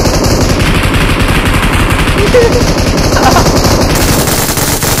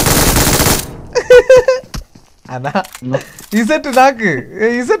அண்ணா இசட் நாக்கு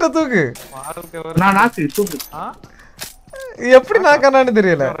இசட்ட தூக்கு. நான் நாக்கு தூக்கு. எப்படி நாக்கானான்னு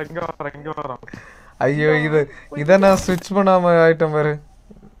தெரியல. இங்க வர ஐயோ இத நான் ஸ்விட்ச் பண்ணாம ஆயிட்டேன் பாரு.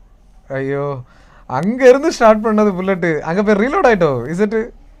 ஐயோ அங்க இருந்து ஸ்டார்ட் பண்ணது புல்லட், அங்க போய் ரீலோட் ஆயிட்டோம். இசட்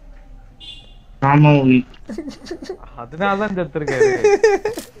ஆமா அதனால தான் செத்துர்க்காரு.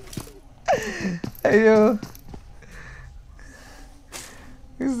 ஐயோ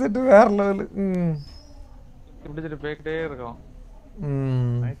இசட் வேற லெவல். இப்படிட்டு பேக்கிட்டே இருக்கோம்.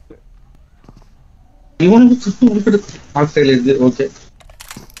 இவனுக்கு சுத்து உடுக்குது ஆக்டைல இது. ஓகே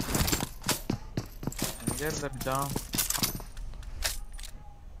எங்க இருந்துச்சான்?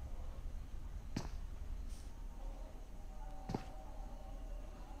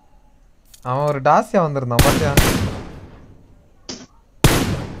 அவன் ஒரு டாசியா வந்திருந்தான் பாத்தியா?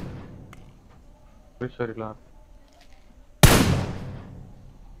 சரிலாம்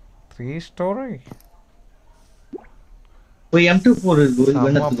 3 ஸ்டோரி. போய் M24 இருக்கு.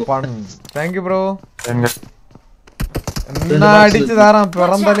 Thank you bro. எங்க நான் அடிச்சு தாரான்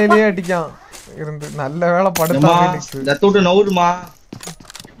பிறந்தலையிலே அடிக்கான் இருந்து. நல்ல வேளை படுத்தா ஃபீனிக்ஸ். தத்தோட நவுடுமா.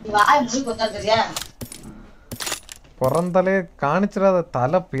 வாய் மூடி கொண்டாங்கறியா? பிறந்தலே காணிச்சிராத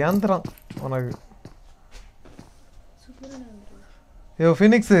தலை பியாந்திரம் உனக்கு. ஐயோ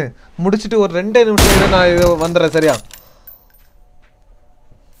ஃபீனிக்ஸ் முடிச்சிட்டு ஒரு 2 நிமிஷம் நான் இது வந்துறேன் சரியா?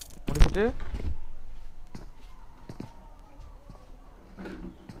 முடிச்சிட்டு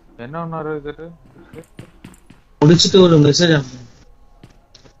என்ன ஒன்னாரு இது? முடிச்சிட்டு ஒரு மெசேஜ் அனுப்பு.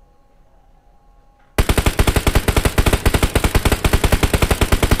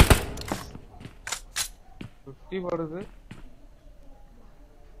 வருது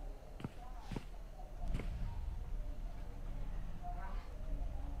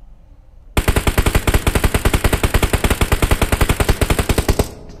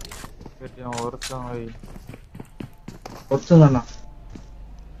ஒருத்தன்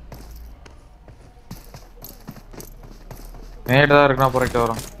நேடா இருக்குனா போறேன்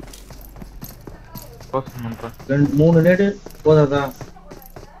வரோம். போஸ்ட் பண்றேன். 3 நேடு போதாதா?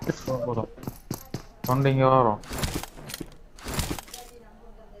 போதும். சொன்னீங்க வரோம்.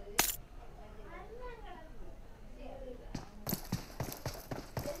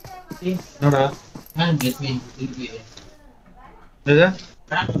 என்னடா? நான் கேட்பேன் திருப்பி. என்னது?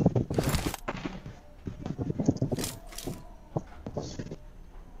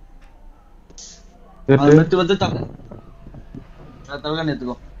 மெத்து வந்து தங்க. நான் தங்க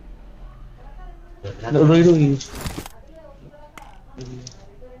நேத்துக்கோ.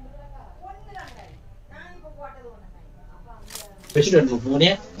 பிரசிடென்ட்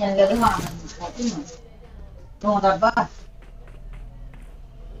போனியா? எனக்கு எதுவும் வாங்கணும். டப்பா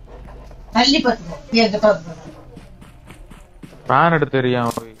தள்ளி பத்துக்கோ. என்கிட்ட ஃபேன் எடுத்து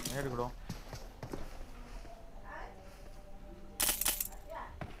தெரியும் நேடு கூட.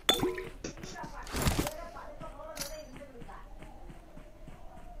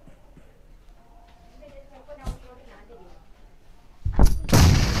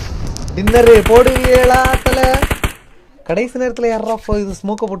 டின்னரு போடுவீங்களா தல? கடைசி நேரத்துல யாரா இது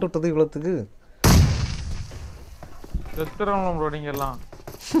ஸ்மோக்க போட்டு விட்டது இவ்வளவுக்கு? செத்துறோம் ப்ரோ நீங்க எல்லாம்.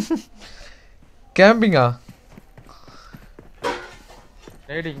 கேம்பிங்கா?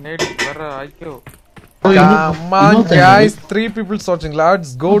 நேடிங் வர ஐயோ. Come on guys, 3 people watching.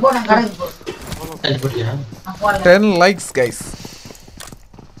 Let's go. 10 likes guys.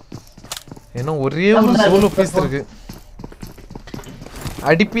 ஏன்னா ஒரே ஒரு சோலோ பீஸ் இருக்கு.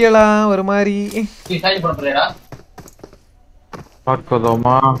 அடிப்பியலா ஒரு மாதிரி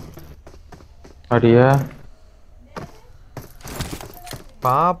பார்க்கதோமா அடியே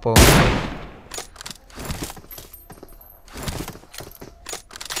பாப்போம்.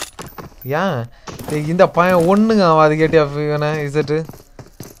 ஏன் இந்த பையன் ஒண்ணுங்க அது கேட்டியா இசட்டு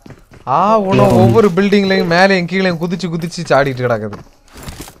ஒவ்வொரு பில்டிங்லயும் மேலேயும் கீழே குதிச்சு சாடிட்டு கிடக்குது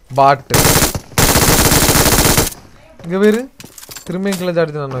பாட்டு. இங்க பேரு திரும்பியும் கீழே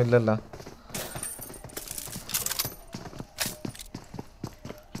சாடிட்டு நானும் இல்ல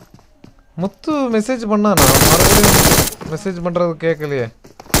முத்து மெசேஜ் பண்ணானா மறுபடியும் மெசேஜ் பண்றது கேட்கலையே.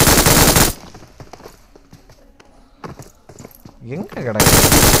 எங்க கிடக்கு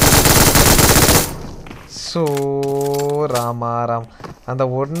சோ ராமாராம் அந்த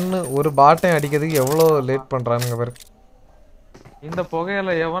ஒரு பாட்டையும் அடிக்கிறதுக்கு எவ்வளோ லேட் பண்றானுங்க பாரு. இந்த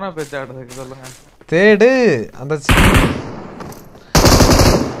புகையில எவனா போய் தேடுறதுக்கு சொல்லுங்க. தேடு அந்த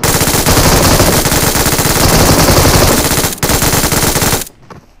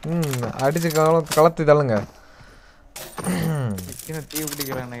அடிச்சு கலத்தி தள்ளுங்க. தீ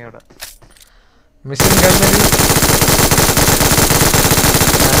பிடிக்கிறேன் என்னையோட மிஷின் கன்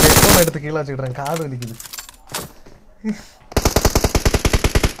எடுத்து கீழே வச்சுக்கிட்டேன். காது வலிக்குது.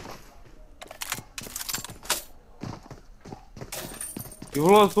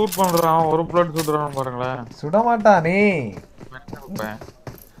 இவ்வளவு சூட் பண்றான் ஒரு புல்லட் சுடுறான் பாருங்களேன். சுட மாட்டானே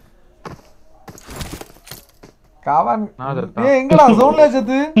காவன். எங்கடா ஜோன்ல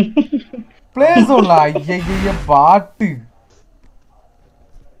செத்து ப்ளே ஜோன்ல ஐய பாட்டு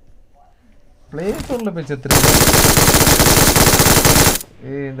ப்ளே ஜோன்ல போய் செத்துருக்கு.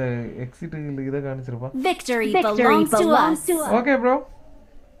 இந்த எக்ஸிட் இத காணிச்சிருப்பா. Victory belongs to us. Okay bro.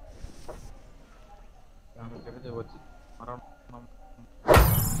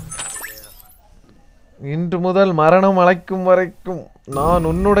 இன்று முதல் மரணம் அழைக்கும் வரைக்கும் நான்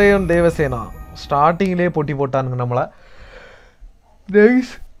உன்னுடைய தேவசேனா. ஸ்டார்டிங்லயே போட்டி போட்டானுங்க நம்மள.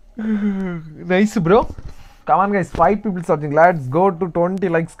 Nice bro. Come on guys, 5 people watching. Let's go to 20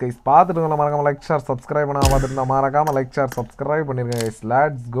 likes guys. பாத்துட்டு மறக்காம லைக் ஷேர் சப்ஸ்கிரைப் பண்ணாம பாத்துட்டு மறக்காம லைக் ஷேர் சப்ஸ்கிரைப் பண்ணிருங்க guys.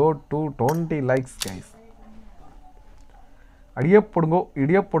 Let's go to 20 likes guys. அடியே போடுங்க,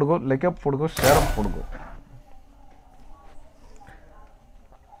 இடியே போடுங்க, லைக் போடுங்க, ஷேர் போடுங்க.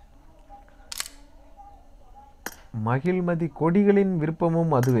 மகிழ்மதி கொடிகளின்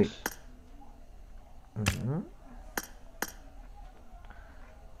விருப்பமும் அதுவே.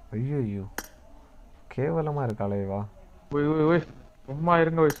 ஐயோ கேவலமா இருக்காளே வா. ஓய் சும்மா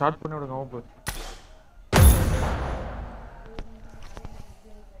இருங்க போய் ஸ்டார்ட் பண்ணி விடுங்க. ஓபு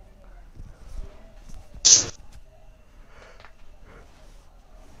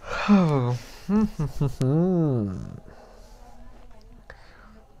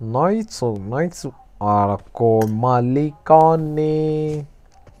நைட்ஸ் ஆரக்கோ மலிகானே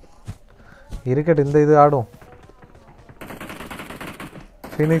இருக்கட்டும். இந்த இது ஆடும்.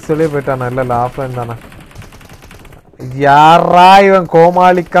 ஃபீனிக்ஸ் வெளியே போயிட்டானா? இல்ல ஆஃப்லைன் தானே. யாரா இவன்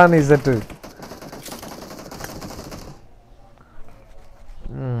கோமாளிக்கான் இசட்டு?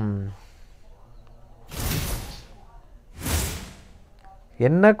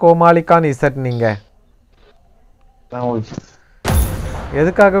 என்ன கோமாளிக்கான் இசட்? நீங்க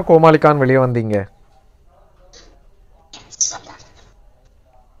எதுக்காக கோமாளிக்கான் வெளியே வந்தீங்க?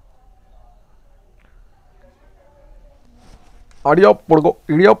 அடியா போடுங்கோ,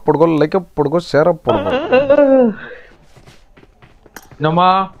 இடியா போடுங்கோ, லைக் போடுங்கோ, ஷேர் போடுங்கோ. என்னம்மா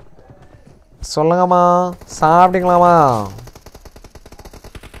சொல்லுங்கம்மா, சாப்பிட்டீங்களாமா?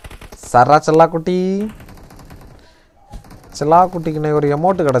 சரா செல்லா குட்டி, செல்லா குட்டிக்கு ஒரு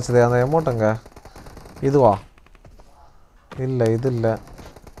எமௌண்ட் கிடச்சிது. அந்த எமௌண்ட்டுங்க இதுவா? இல்லை இது இல்லை,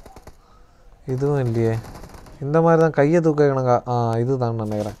 இதுவும் இல்லையே. இந்த மாதிரி தான் கையை தூக்கணுங்க. இதுதான்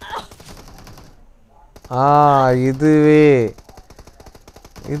நினைக்கிறேன். இதுவே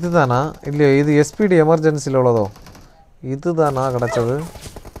இதுதானா? இல்லையோ இது எஸ்பிடி எமர்ஜென்சியில் உள்ளதோ? இதுதானா கிடச்சது?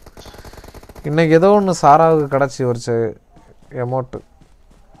 இன்னைக்கு ஏதோ ஒன்று சாராவுக்கு கிடச்சி ஒரு எமௌண்ட்டு.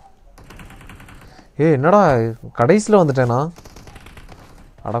 என்னடா கடைசியில் வந்துட்டேனா?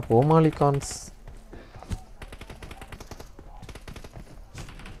 அட கோமாளி cons.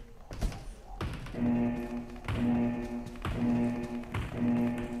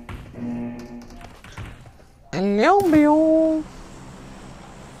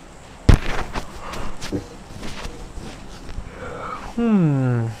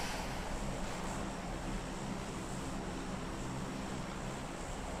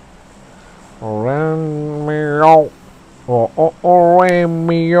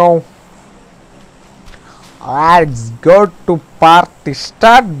 Let's go to party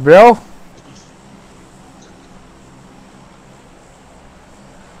start, bro.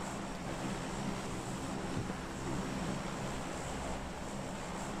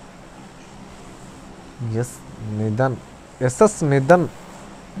 Yes, Nidan. SS Nidan.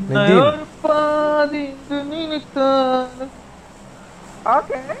 Nidin.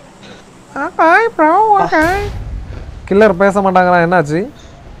 Okay. Okay, bro. Okay. Killer பேச மாட்டாங்கறா என்னாச்சு?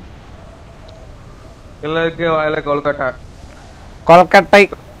 கில்லருக்கு வாயில கொல்கட்டா. கொல்கட்டை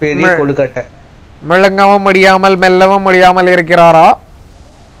பெரிய கொழுக்கட்டை. முழுங்கவும் முடியாமல் மெல்லவும் முடியாமல் இருக்கிறாரா?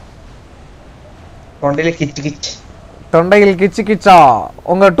 தொண்டையில கிச்சு கிச்சு. தொண்டையில் கிச்சு கிச்சா.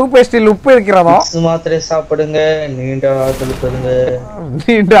 உங்க டூத் பேஸ்டில் உப்பு இருக்கிறதா? மாத்திரை சாப்பிடுங்க, நீண்ட ஆயுள் பெறுங்க.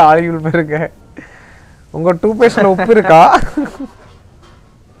 நீண்ட ஆயுள் பெறுங்க. உங்க டூத் பேஸ்ட்ல உப்பு இருக்கா?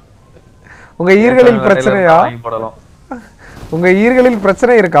 உங்க ஈர்களில் பிரச்சனையா? உங்க ஈர்களில்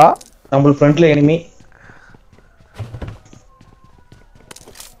பிரச்சனை இருக்கா? நம்ம ஃப்ரண்ட்ல எனிமி.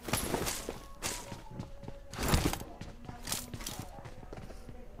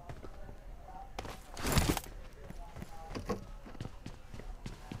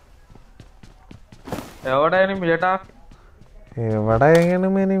 എവിടെ എനിമി ചേട്ടാ? എവിടെ എങ്ങനെ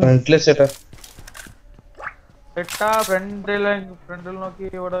ഫ്രണ്ട്ல ചേട്ടാ. ചേട്ടാ ഫ്രണ്ടിൽ നോക്കി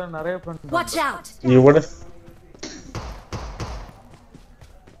ഇവിടെ நிறைய ഫ്രണ്ട്. Watch out. ഇവിടെ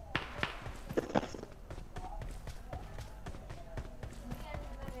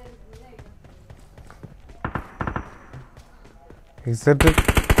இசட்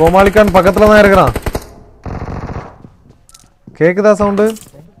கோமாளிக்கான் பக்கத்துல தான் இருக்கிறான். கேக்குதா சவுண்ட்?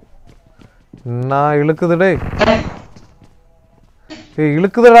 நான் இழுக்குது டேய். ஏய்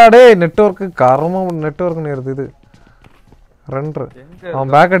இழுக்குதுடா டேய். நெட்வொர்க் கர்மம் நெட்வொர்க் நேர்து இது. ரன்னர்.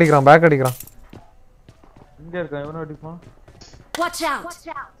 அவன் பேக் அடிக்கிறான். இங்க இருக்கான். இவன அடிப்பான். Watch out.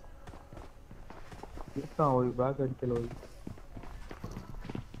 இருக்கான் ஓய் பேக் அடிக்கல ஓய்.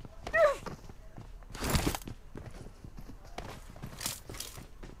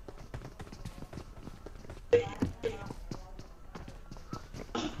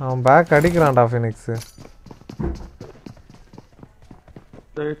 அவன் பேக் அடிக்கிறான்டா ஃபினிக்ஸ்.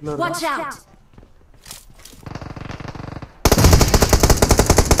 ரைட்ல Watch out.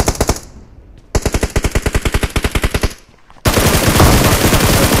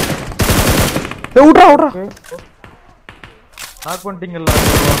 ஏய் உட்றா. நாக் பண்ணிட்டீங்கல்ல?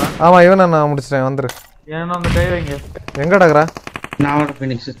 ஆமா இவனை நான் முடிச்சிட்டேன். வந்துரு. ஏன்னா அந்த கை வைங்க. எங்க டகரா? நான் வரேன்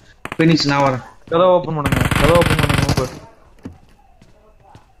ஃபீனிக்ஸ் நான் வரேன். கதவை ஓபன் பண்ணுங்க.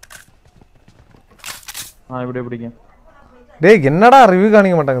 இப்படி பிடிங்க. டேய் என்னடா ரிவ்யூ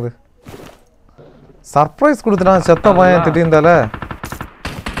காணிக்க மாட்டாங்குது. சர்ப்ரைஸ் கொடுத்துட்டான் செத்த பையன் திட்டிருந்தால.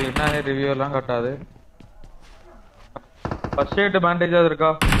 என்ன ரிவ்யூ எல்லாம் காட்டாது. ஃபர்ஸ்ட் எய்ட் பேண்டேஜ் அது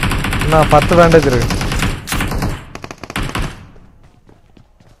இருக்கா? நான் 10 பேண்டேஜ் இருக்கு.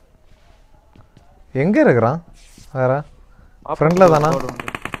 எங்க இருக்கறான்? வேற ஃப்ரண்ட்ல தானா?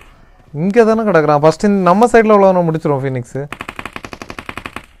 இங்க தான கிடக்குறான். ஃபர்ஸ்ட் நம்ம சைடுல உள்ளவன முடிச்சிரோம் ஃபீனிக்ஸ்.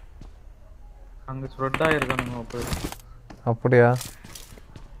 அங்க ஸ்ப்ரெட் ஆயிருக்கானுங்க அப்ப. அப்படியா?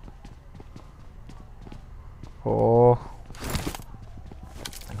 ஓ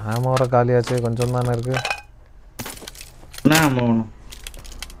ஆமா வர காலியாச்சு. கொஞ்சம் தானே இருக்கு. நான் ஆமாம்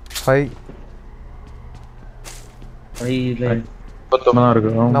 5 இல்லை 19 தான்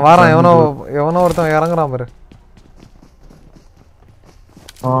இருக்கு. நான் வரேன். எவனோ ஒருத்தன் இறங்குறான் பாரு.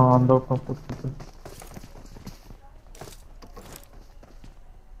 அந்த பக்கம்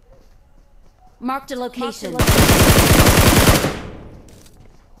Marked a location.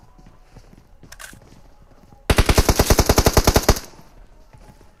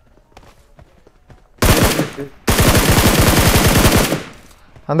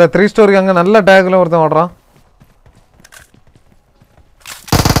 அந்த 3 ஸ்டோரி அங்க நல்ல டேக்ல ஒருத்தன் ஓடுறான்.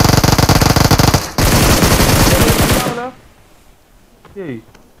 ஏய்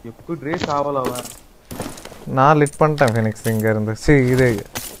எப்படி ரேஸ் ஆவல அவன்? நான் லிட் பண்ணிட்டேன் ஃபீனிக்ஸ் இங்க இருந்து. இது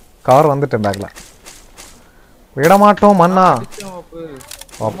கவர் வந்துட்டேன் பேக்ல. விட மாட்டோம் மண்ணா.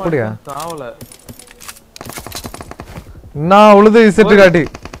 அப்படியா? ஆவல. நான் உழுது செட்டு காட்டி.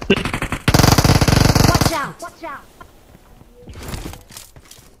 Watch out.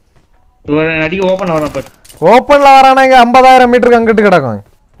 அடி ஓபன் வரேன் பட் ஓபன்ல வரானா இங்க 50000 மீட்டருக்கு அங்கிட்டு கிடக்கும்.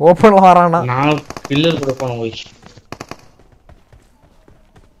 ஓபன்ல வரானா நான் பில்லர் கூட போறேன் போய்.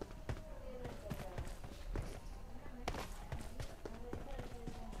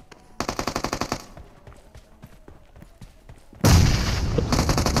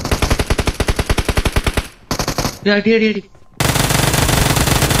 அடி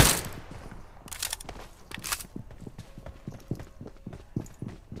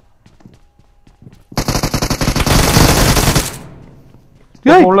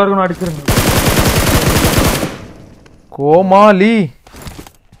ஏய் உள்ள இருக்கணும் அடிச்சிருங்க. கோமாளி.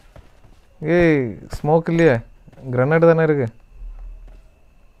 ஏய் ஸ்மோக் இல்லையே, கிரனேட் தானே இருக்கு.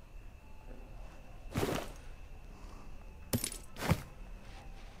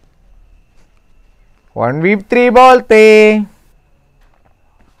 One v3 बोलते.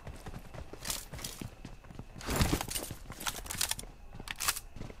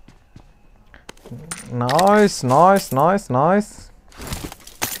 Nice, nice, nice, nice.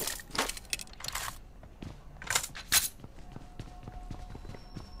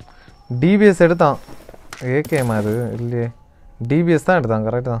 DBS எடுத்தான். ஏகேமா அது இல்லையே, DBS தான் எடுத்தான்.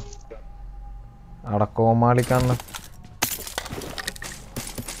 கரெக்ட் தான். அட கோமாளிக்கான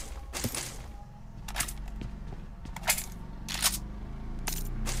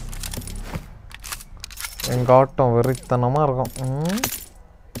எங்கள் ஆட்டம் வெறித்தனமாக இருக்கும்.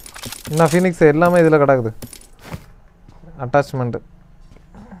 என்ன ஃபீனிக்ஸ் எல்லாமே இதில் கிடக்குது அட்டாச்மெண்ட்டு.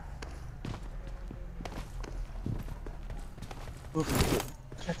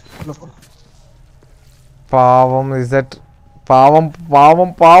 பாவம் இசட், பாவம்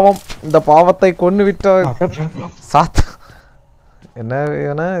பாவம் பாவம். இந்த பாவத்தை கொண்டு விட்ட சாத். என்ன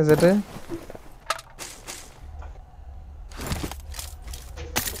வேணா இசட்டு?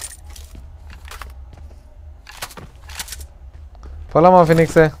 போலாமா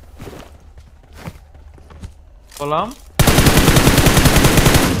ஃபினிக்ஸு? போலாம்.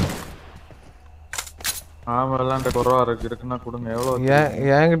 ஆமா எல்லாம் குறவா இருக்குன்னா கொடுங்க. எவ்வளோ?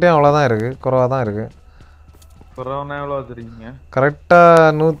 என்கிட்டயும் அவ்வளோதான் இருக்கு, குறவா தான் இருக்கு. குறவனா எவ்வளோ வச்சிருக்கீங்க? கரெக்டாக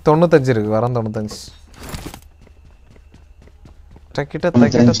 95 இருக்கு. வரம் 95. தக்கிட்ட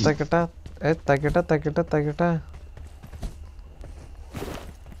தக்கிட்ட தக்கிட்ட தக்கிட்ட தக்கிட்ட தக்கிட்ட.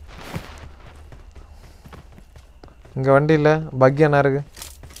 இங்க வண்டி இல்ல, பக்கி என்ன இருக்கு?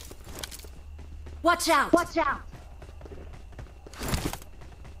 Watch out! Watch out!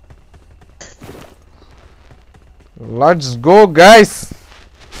 Let's go guys.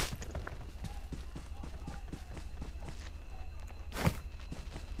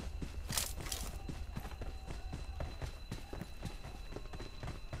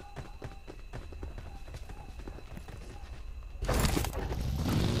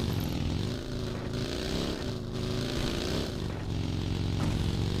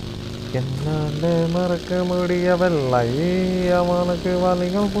 என்னால மறக்க முடியவில்லை அவனுக்கு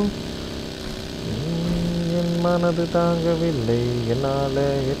வலிகள் என் மனது தாங்கவில்லை, என்னால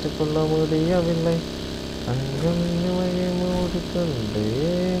ஏற்றுக்கொள்ள முடியவில்லை. அங்கம் இமையை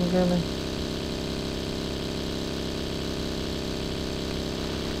மூடிக்கொண்டேன்.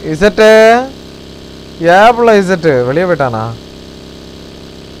 இசட்டு ஏப்ல இசட்டு வெளியே போயிட்டானா?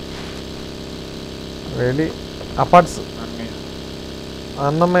 வெளி அப்பார்ட்ஸ்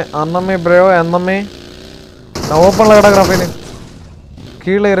அண்ணமே அண்ணமே ப்ரோ அண்ணமே. நான் ஓப்பன்ல கிடக்குறேன் பையனு,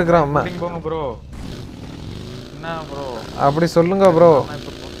 கீழே இருக்கிறான். ப்ரோ என்ன ப்ரோ அப்படி சொல்லுங்க ப்ரோ.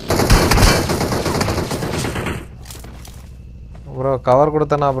 ப்ரோ கவர்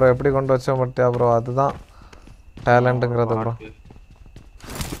கொடுத்தனா ப்ரோ, எப்படி கொண்டு வச்ச மாட்டியா ப்ரோ? அதுதான் டேலண்ட்டுங்கிறது ப்ரோ.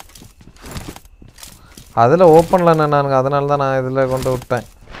 அதில் ஓப்பனில் நானுங்க, அதனால தான் நான் இதில் கொண்டு விட்டேன்.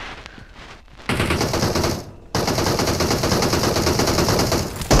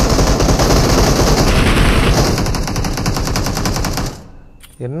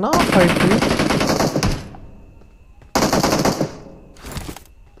 என்ன ஃபைட்டு?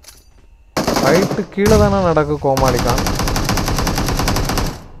 ஃபைட்டு கீழே தானே நடக்கு கோமாளிக்கான்.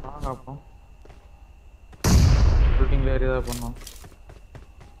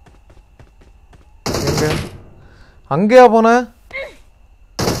 எங்க அங்கேயா போன?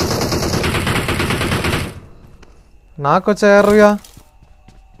 நாக்கொச்ச ஏறியா?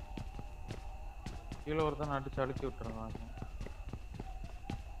 கீழே ஒருத்தன் அடிச்சு அழுத்தி விட்டுறான்.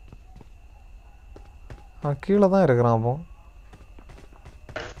 கீழே தான் இருக்கிறான். அப்போ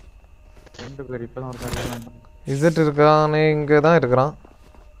ரெண்டு பேர் இப்பதான் ஒரு இசட் இருக்கானே, இங்கே தான் இருக்கிறான்.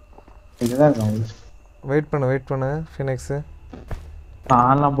 இதுதான் வெயிட் பண்ணு ஃபினிக்ஸு.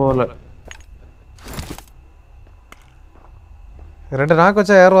 நான்லாம் போகல. ரெண்டு நாக்கு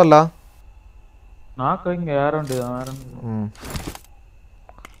வச்சா ஏறுவல்ல? நாக்கு இங்கே ஏற வேண்டியதான். வேற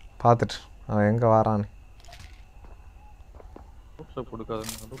பார்த்துட்டு அவன் எங்கே வரான்னு. கொடுக்காது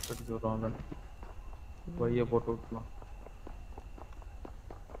வருவாங்க, பைய போட்டு விட்டுலாம்.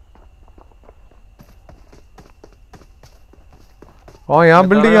 என்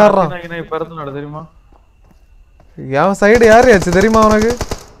பில்டிங் யாருறான்? பிறந்தநாடு தெரியுமா? என் சைடு யாரையாச்சு தெரியுமா உனக்கு?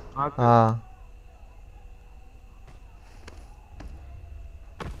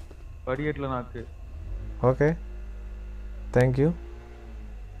 படிக்கட்டுல நாக்கு. ஓகே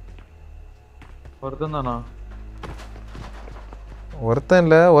ஒருத்தன்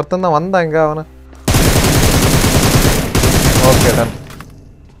இல்லை, ஒருத்தன் தான் வந்தான் எங்க அவனை. Okay done.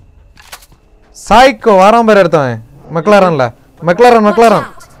 சாய்க்கோ வாராம் பேர் எடுத்தவன். மெக்லாரன்ல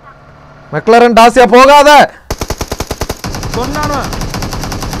மெக்லாரன் டாசியா போகாத. சொன்னானு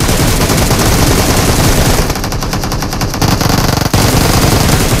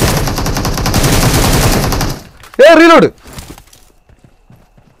ரீலோடு.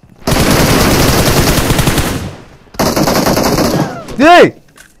 ஏய்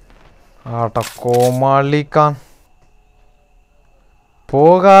ஆட்ட கோமாளிக்கான்.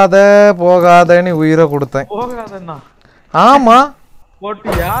 போகாதன்னு உயிரை கொடுத்தேன். போகாதண்ணா. ஆமா போட்டு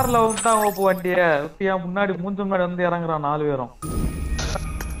யார்ல வந்துட்டான் ஓப்பு வண்டிய முன்னாடி முன்னாடி வந்து இறங்குறான் 4 பேரும்.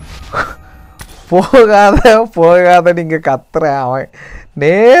 போகாத நீங்க கத்துற. அவன்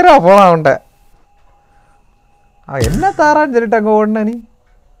நேரா போலாம் அவன்கிட்ட. அவன் என்ன தாரான்னு சொல்லிட்டாங்க ஓடுன நீ.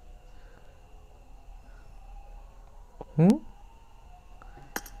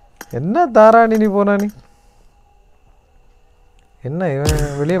 என்ன தாராணி நீ போனா நீ. என்ன இவன்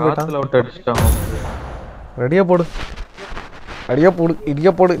வெளியே போயிட்டான். ரெடியா போடு, அடியா போடு,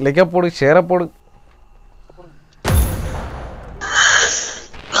 இடியா போடு, லெக்க போடு, ஷேர போடு.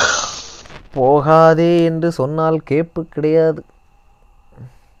 போகாதே என்று சொன்னால் கேப்பு கிடையாது.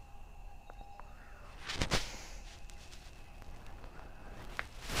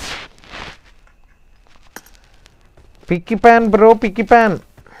 Piggy pan bro, piggy pan.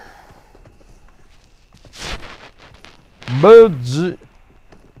 Birds.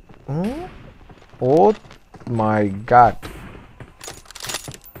 Oh my god.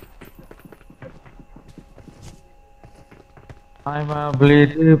 I'm a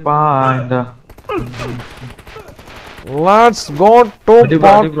bleed behind. Let's go to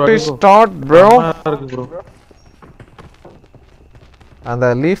party start bro. அந்த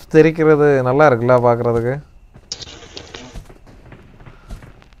லீஃப் தெரிக்கிறது நல்லா இருக்குல்ல பாக்குறதுக்கு.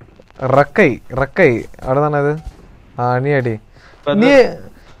 ரக்கை அடதானே அது. நீ அடி. நீ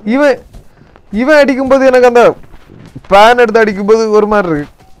இவன் அடிக்கும்போது எனக்கு அந்த பேன் எடுத்து அடிக்கும்போது ஒரு மாதிரி இருக்கு.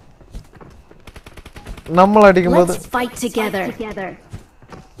 நம்மள அடிக்கும்போது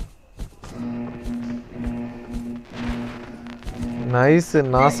நைஸ்.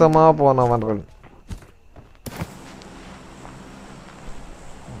 நாசமா போனவர்கள்.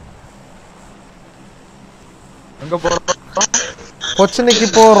 எங்க போறோம்? கொச்சினிக்கு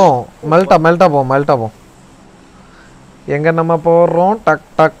போறோம். மெல்டா போம். எங்க நம்ம போறோம்?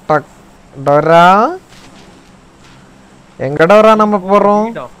 டக் டொரா. எங்க டொரா நம்ம போறோம்?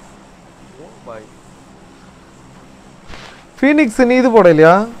 ஃபீனிக்ஸ். நீ இது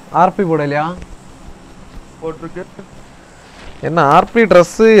போடலையா? ஆர்பி போடலையா? போட்டுருக்கு. என்ன ஆர்பி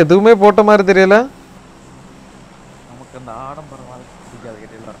ட்ரெஸ் எதுவுமே போட்ட மாதிரி தெரியல. நமக்கு அந்த ஆடம்பர வாழ்க்கை பிடிக்காது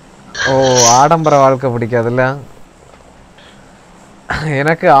கேட்டீங்களா? ஓ ஆடம்பர வாழ்க்கை பிடிக்காதுல்ல.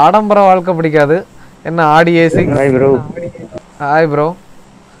 எனக்கு ஆடம்பர வாழ்க்கை பிடிக்காது. என்ன ஆடி A6. Hi bro.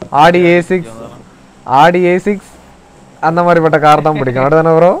 ஆடி A6 அந்த மாதிரிப்பட்ட கார் தான் பிடிக்கும்.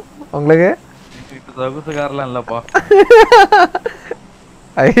 அப்படிதானே ப்ரோ உங்களுக்கு? சொகுசு கார்லாம் இல்லப்பா.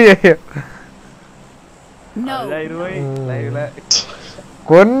 ஐயோ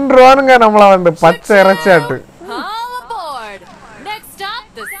கொன்றுவானுங்க நம்மள வந்து பச்சை இறைச்சாட்டு.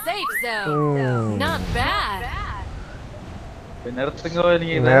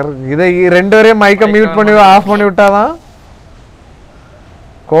 இதை 2 பேரையும் மைக்க மியூட் பண்ணி ஆஃப் பண்ணி விட்டாதான்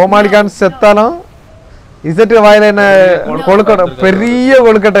கோமாளிக்கான் செத்தாலும் இசட்டு வாயில என்ன கொழுக்கட்டை, பெரிய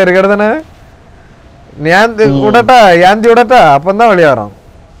கொழுக்கட்டை இருக்கிறது தானே. ஏந்தி விடட்டா அப்பந்தான் வெளியே வரும்.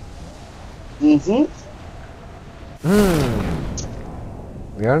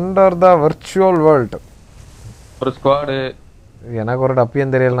 என்டர் த விர்ச்சுவல் வேர்ல்ட். ஒரு ஸ்குவாட். எனக்கு ஒரு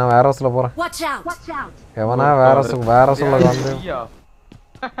டப்பியும் தெரியல. நான் வேற ஹவுஸ்ல போறேன். எவனா வேற ஹவுஸ்ல வந்து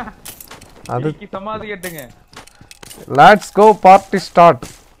அது சமாதி கேட்டுங்க. Let's go party start.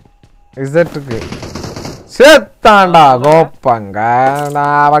 இசட்டுக்கு சேத்தாண்டா கோப்பங்க.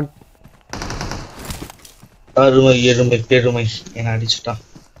 அருமை எருமை பெருமை என்ன அடிச்சுட்டான்.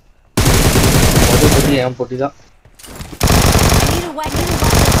 என் போட்டிதான்.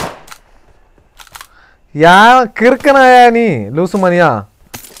 யா கிறுக்கனாயா நீ லூசு மணியா?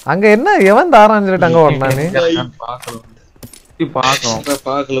 அங்க என்ன எவன் தாரான்னு சொல்லிட்டு அங்க ஓடனா நீ?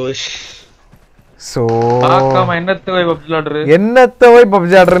 சோ என்னத்த போய்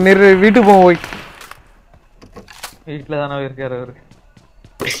பப்ஜி ஆடுற? நீ வீட்டுக்கு போய் வீட்டுல தானே இருக்காரு அவரு.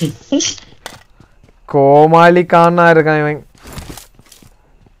 கோமாளி கானா இருக்கான் இவன்.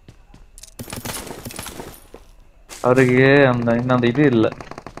 அவருக்கு அந்த இன்னும் அந்த இது இல்ல.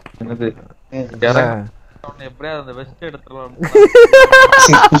 என்னது அவனை எப்படியா அந்த வெஸ்ட் எடுத்துறலாம்.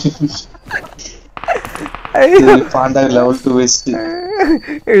 ஐயோ பாண்டா level 2 waste.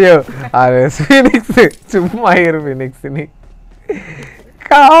 ஐயோ அது ஃபீனிக்ஸ் சும்மா இரு ஃபீனிக்ஸ் நீ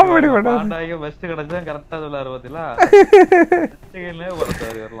காமெடி பண்ணா பாண்டாங்க வெஸ்ட் கிடைச்சா கரெக்ட்டா சொல்லாரு பாத்தீங்களா? வெஸ்ட் கேல்லே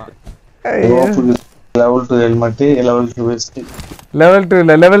வரதாரு வரலாம். level 2 helmet level 2 waste. level 2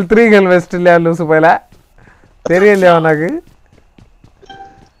 இல்ல level 3 ஹெல் வெஸ்ட் இல்ல லூசு போயில தெரியலையா உனக்கு?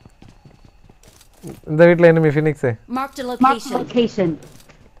 இந்த வீட்ல enemy Phoenix Marked a location.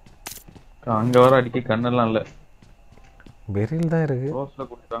 அங்க வர அடிக்க கண்ணெல்லாம் இல்ல. பெரில் தான் இருக்கு. ரோஸ்ல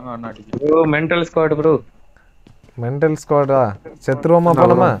கொடுத்தாங்க அண்ணா அடிக்க. Bro mental squad bro. Mental ஸ்குவாடா செத்துருவோமா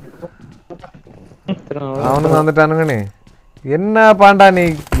போலாமா? அவனுங்க வந்துட்டானுங்க நீ என்ன பாண்டா நீ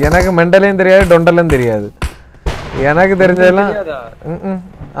எனக்கு மெண்டலையும் தெரியாது டொண்டலும் தெரியாது. எனக்கு தெரிஞ்சதெல்லாம்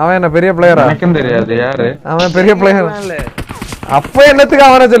அவன் என்ன பெரிய பிளேயரா? எனக்கும் தெரியாது யாரு அவன் பெரிய பிளேயர். அப்ப என்னத்துக்கு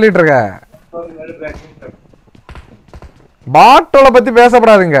அவனை சொல்லிட்டு இருக்க? பாட்டோல பத்தி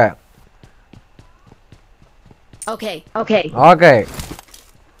பேசப்படாதுங்க. Okay. ஓகே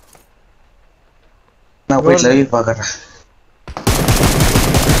நான் போய் லைவ் பார்க்கறேன்.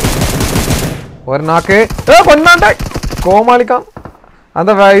 ஒரு நாக்கு கொண்டாண்டே கோமாளிக்கான்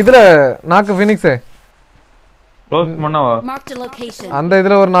அந்த இதுல நாக்கு ஃபீனிக்ஸ் க்ளோஸ் பண்ணவா? Marked a location. அந்த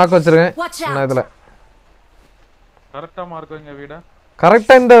இதுல ஒரு நாக்கு வச்சிருக்கேன் Watch நான் out. இதுல கரெக்ட்டா மார்க் வைங்க வீட.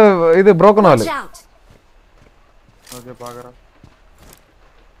 கரெக்டா இந்த இது broken wall. Watch out. Okay பாக்குறேன்.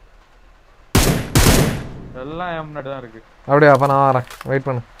 எல்லாம் எம் முன்னாடி தான் இருக்கு. அப்படியே அப்ப நான் வரேன் வெயிட்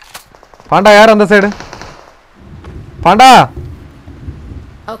பண்ணு. பாண்டா யார் அந்த சைடு? பாண்டா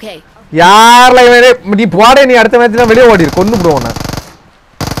Okay. யார்ல இவன் நீ போடே நீ அடுத்த மேட்ச்ல வெளிய ஓடிரு கொன்னு போடுவோம் நான்.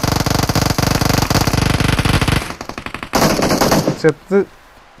 செத்து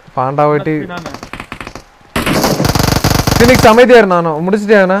பாண்டா வெட்டி ஃபீனிக்ஸ் அமைதியா இரு நானும்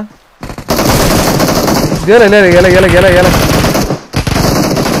முடிச்சிட்டேனா? ஏல ஏல ஏல ஏல ஏல ஏல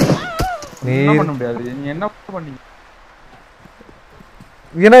நீ என்ன பண்ண முடியாது. நீ என்ன பண்ணீங்க?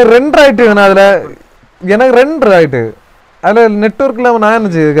 எனக்கு 2 ஆயிட்டு அதுல எனக்கு 2 ஆயிட்டு அதுல நெட்வொர்க்ல நான் என்ன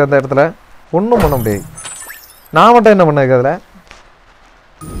செய்யுது அந்த இடத்துல ஒன்றும் பண்ண முடியாது. நான் மட்டும் என்ன பண்ணதுக்கு அதுல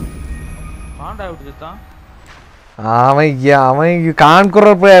பாண்டா விட்டுதான் அவன்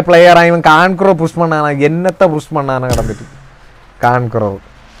கான்குரோ பிளேயரா இவன் கான்குரோ புஷ் பண்ணானா என்னத்த புஷ் பண்ணானா கிடந்துட்டு கான்குரோ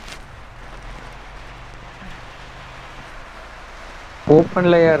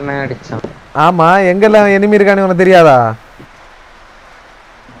ஓபன்ல யாரனே அடிச்சான். ஆமா எங்கெல்லாம் எனிமி இருக்கானு உனக்கு தெரியாதா?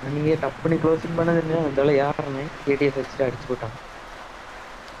 நீங்க டப்பனி க்ளோசிங் பண்ணதுன்னா அதல யாரனே கேடிஎஸ் வச்சு அடிச்சு போட்டான்.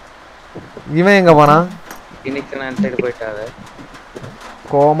 இவன் எங்க போனா? இன்னைக்கு நான் சைடு போயிட்டாவே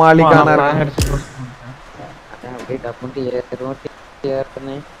கோமாளிக்கான அதான் அப்படியே டப்பனி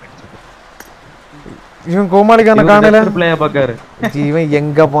ஏறனே இவன் கோமாளிக்கான காணல பிளேயர் பாக்காரு. இவன்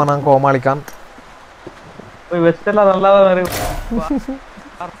எங்க போனான் கோமாளிக்கான்? போய் வெஸ்டர்ல நல்லா தான் இருக்கு.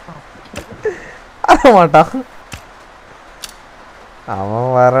 வர மாட்டான் அவன்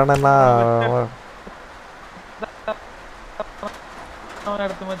வரணும்னா அவன்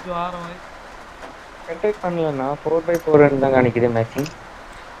அடுத்த மேட்ச் வாரம் கண்டக்ட் பண்ணலனா 4x4 தான் காணிக்குது மேட்சிங்.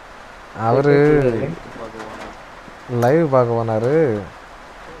 அவரு லைவ் பார்க்க போனாரு.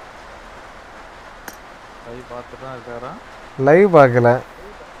 லைவ் பார்த்துட்டு தான் இருக்காரா? லைவ் பார்க்கல.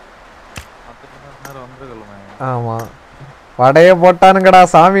 நேரம் வந்துருக்கல. ஆமா வடைய போட்டானுங்கடா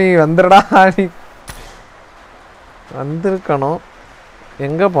சாமி வந்துடா நீ வந்திருக்கணும்.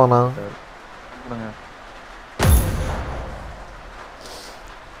 எங்க போனா?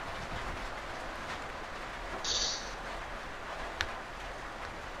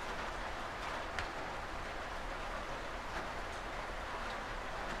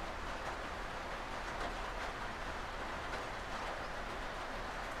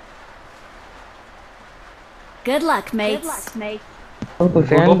 Good luck, mates.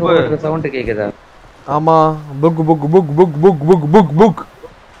 ஃபேன் ஓடுற சவுண்ட் கேக்குதா? ஆமா book book book book book book book book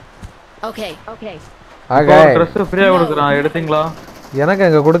Okay. Okay Dress ஃப்ரீயா கொடுக்கறான் எடுத்தீங்களா? எனக்கு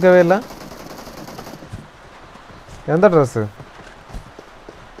எங்க கொடுக்கவே இல்ல. எந்த Dress?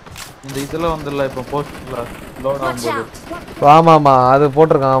 இந்த இதல வந்துல இப்ப போஸ்ட்ல லோட் ஆகும்போது. ஆமா ஆமா அது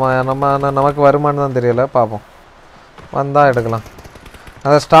போட்டுருக்கான். ஆமா நமக்கு வருமானம் தான் தெரியல பாப்போம். வந்தா எடுக்கலாம்.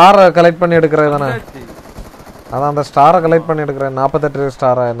 அந்த ஸ்டாரை கலெக்ட் பண்ணி எடுக்கிறது தானே? அதான் அந்த ஸ்டாரை கலெக்ட் பண்ணி எடுக்கிறேன். 48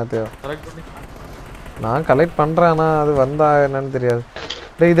 ஸ்டாரா என்னத்தையோ நான் கலெக்ட் பண்றேன். ஆனா அது வந்தா என்னன்னு தெரியாது.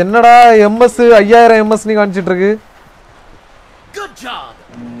 டேய் இது என்னடா எம்எஸ் 5000 எம்எஸ் நீ காமிச்சிட்டு இருக்கு. Good job.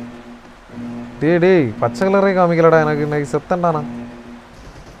 டேய் பச்சை கலரே காமிக்கலடா எனக்கு. இன்னைக்கு செத்தேன்டா நான்.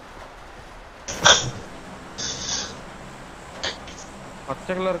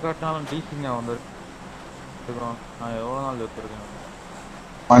 பச்சை கலர் காட்டினாலும் டீசிங்கா வந்து நான் எவ்வளவு நாள் எடுத்துறேன்.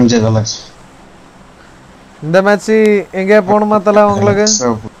 மஞ்சள் கலர் இந்த மேட்ச் எங்கே போகணுமா தல உங்களுக்கு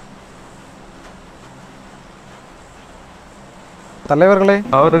தலைவர்களே?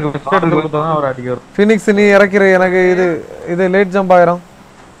 அவருக்கு பிஸ்கட் கொடுத்தா அவர் அடிக்கிறார். ஃபினிக்ஸ் நீ இறக்கிற எனக்கு இது லேட் ஜம்ப் ஆயிரும்.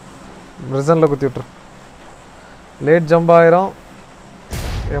 பிரிசன்ல குத்தி விட்டுரு. லேட் ஜம்ப் ஆயிரும்.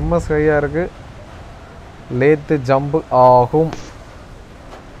 எம்எஸ் கையா இருக்கு. லேட் ஜம்ப் ஆகும்.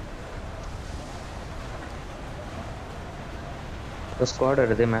 ஸ்குவாட்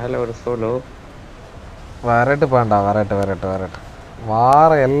வருது மேல ஒரு சோலோ. வரட்டு பாண்டா வரட்டு. வார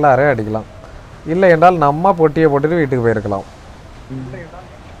எல்லாரையும் அடிக்கலாம். இல்லை என்றால் நம்ம பொட்டியை போட்டுட்டு வீட்டுக்கு போயிருக்கலாம்.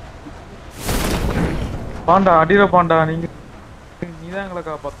 பாண்டா அடிர பாண்டா நீதான் எங்களை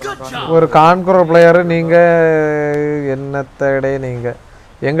காப்பாத்தணும். ஒரு கான்குரர் பிளேயர் நீங்க என்னத்தடே நீங்க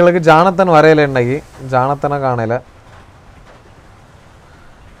எங்களுக்கு ஜானத்தன் வரையில இன்னைக்கு ஜானத்தனை காணல.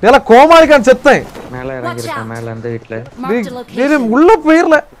 இதெல்லாம் கோமாளிக்கான் செத்தேன். மேல இறங்கிருக்கேன் மேல அந்த வீட்ல. உள்ள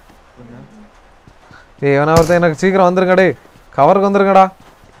போயிரல. ஏவனா ஒருத்தன் எனக்கு சீக்கிரம் வந்துருங்க டே. கவருக்கு வந்துருங்கடா.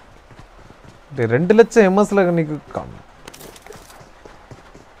 2 லட்சம் எம்எஸ்ல இன்னைக்கு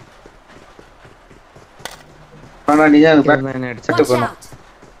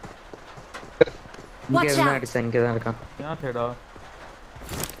இங்கதான் இருக்கான்.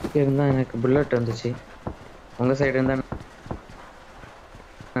 இருந்தா எனக்கு புல்லட் வந்துச்சு. உங்க சைடு இருந்தா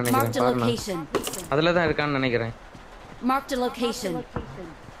நினைக்கிறேன். அதுலதான் இருக்கான்னு நினைக்கிறேன்.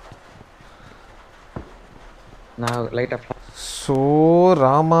 நான் லைட் ஆஃப் சோ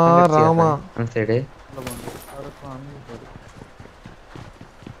ராமா அந்த சைடு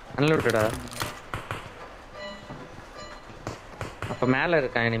அன்லோட்டடா. அப்ப மேல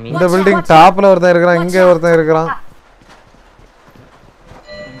இருக்கான் எனிமி. இந்த பில்டிங் டாப்ல ஒருத்தன் இருக்கான். இங்க ஒருத்தன் இருக்கான்.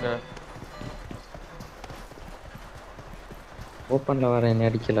 ஓபன்ல வர என்ன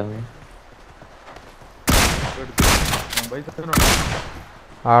அடிக்கலாமே.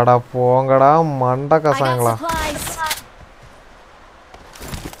 ஆடா போங்கடா மண்ட கசாங்களா.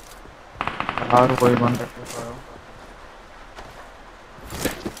 யாரு போய் மண்ட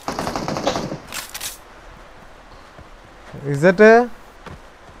Is it?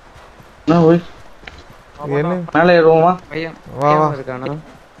 நான் போய் என்ன மேலே ஏறுவோமா? பையன் வா வா இருக்கானா?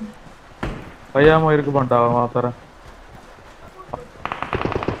 பையாம இருக்கு பாண்டா வா தரேன்.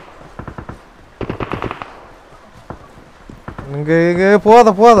 இங்க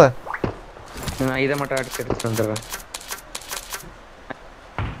போத நான் இதை மட்டும் அடிச்சு எடுத்து வந்துடுறேன்.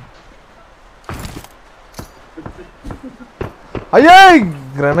 ஐயே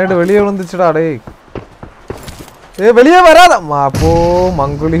கிரனேட் வெளியே விழுந்துச்சுடா டேய். வெளியே வராத அப்போ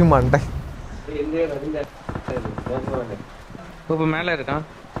மங்குலி மண்டை. இப்ப மேல இருக்கான்.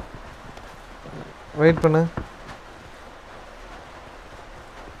 வெயிட் பண்ணு.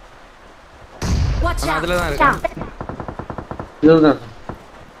 அதுலதான் இருக்கான்.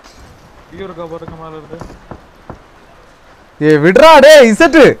 இருக்கா பாருங்க மேல இருந்து. விடுறா டேய்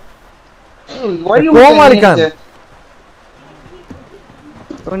இசட்டு. கோமாளிக்கான்.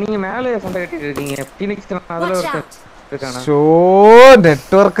 நீங்க மேலே சண்டை கட்டிட்டு இருக்கீங்க. ஃபீனிக்ஸ் அதுல இருக்கானா? ஷோ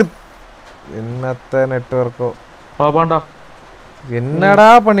நெட்வொர்க் என்னத்த நெட்வொர்க்கோ பாபாண்டா என்னடா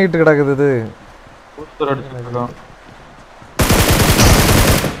பண்ணிட்டு கிடக்குது இது. பூஸ்டர் அடிச்சிருக்கான்.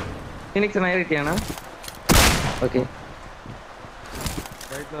 ஃபீனிக்ஸ் நான் ஏறிட்டியானா? ஓகே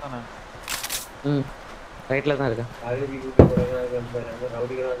ரைட்ல தானே. ரைட்ல தான் இருக்கேன்.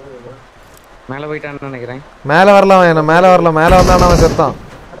 மேல போயிட்டான்னு நினைக்கிறேன். மேல வரலாம் என்ன மேல வரல. மேல வந்தானே அவன் செத்தான்.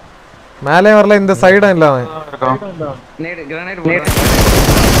 மேலே வரல. இந்த சைடும் இல்ல அவன். நேடு கிரனேட் போடுறான்.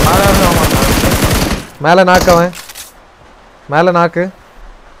 மேல நாக்கு அவன். மேல நாக்கு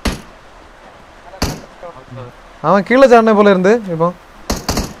அவன் கீழே சாடின போல இருந்து இப்போ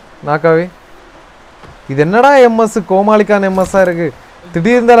நாக்காவி. இது என்னடா எம்எஸ் கோமாளிக்கான எம்எஸ்ஸா இருக்கு.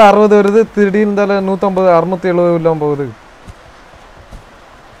 திடீர்னு 60 வருது. திடீர்னு 150 670 இல்லாம போகுது.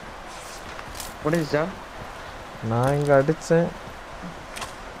 முடிஞ்சா நான் இங்க அடிச்சேன்.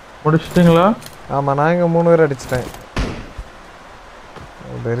 முடிச்சிட்டீங்களா? ஆமா நான் இங்க 3 பேர் அடிச்சிட்டேன்.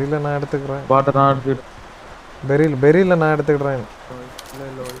 பெரியில நான் எடுத்துக்கிறேன். பாட்ட நான் எடுத்துக்கிறேன். பெரியில நான் எடுத்துக்கிறேன்.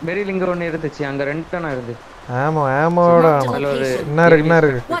 பெரியில் இங்க ஒண்ணு இருந்துச்சு. அங்க 2 தான இருந்து. ஆமோட என்ன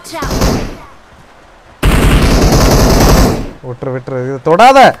இருக்கு. விட்டுரு இது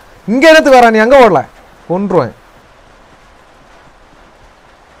தொடாத. இங்க எடுத்து வர. நீ அங்க ஓடல கொன்றுவேன்.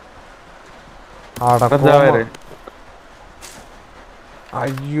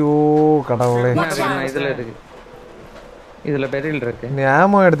 ஐயோ கடவுளே. இதுல இருக்கு. இதுல பெரில் இருக்கு. நீ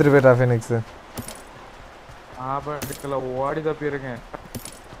ஆமோ எடுத்துட்டு போய்டா ஃபீனிக்ஸ். ஆபா எடுக்கல ஓடி தப்பி இருக்கேன்.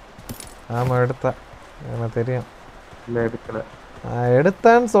 ஆமா எடுத்த எனக்கு தெரியும். இல்ல எடுக்கல. நான்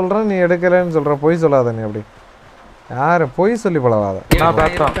எடுத்தேன்னு சொல்றேன் நீ எடுக்கலன்னு சொல்ற. பொய் சொல்லாத நீ. அப்படி யாரு பொய் சொல்லி பழகாத. நான்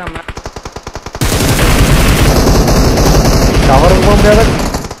பார்த்தேன். போக முடியாத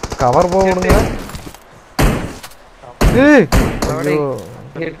கவர் போக விடுங்க. ஏய் ஐயோ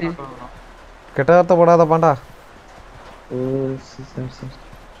கெட்ட வார்த்தை போடாத பாண்டா.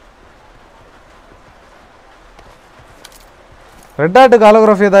 ரெட் டாட்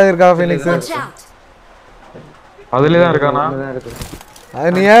காலோகிராஃபி ஏதாவது இருக்கா ஃபீனிக்ஸ்? Watch out! அதுலயே தான் இருக்கானா? அது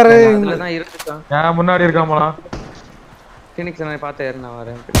நீ யாரு? அதுல தான் இருக்குடா. நான் முன்னாடி இருக்காமடா. ஃபீனிக்ஸ் நான் பார்த்தேன் நான்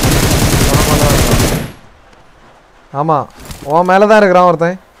வரேன். ஆமா உன் மேல தான் இருக்கிறான்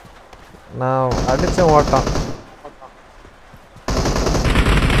ஒருத்தன். நான் அடிச்சேன் ஓட்டான்.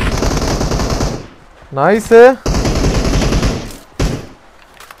 நைஸ்.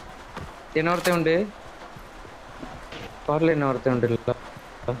 இன்னொருத்தன் உண்டு. பார்ல இன்னொருத்தன் உண்டு இல்ல.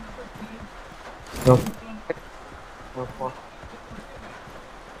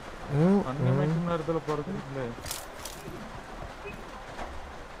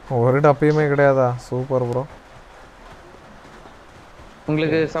 ஒரு டப்பையுமே கிடையாதா? Super bro.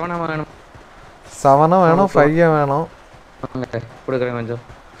 உங்களுக்கு 7 வேணும். 7 வேணும் 5 வேணும். கொடுக்குறேன் கொஞ்சம்.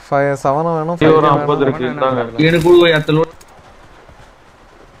 7 வேணும் 5 ஒரு 50 இருக்கு இந்தாங்க. எனக்கு கூட அத்த லோடிங்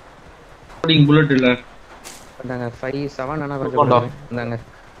புல்லட் இல்ல. இந்தாங்க 5 7 انا கொஞ்சம் கொடுங்க. இந்தாங்க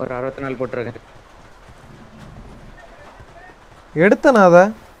ஒரு 64 போட்டுறேன். எடுத்தனா அத?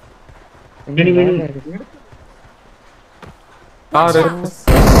 ஆறு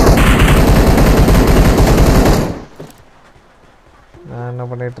நான் என்ன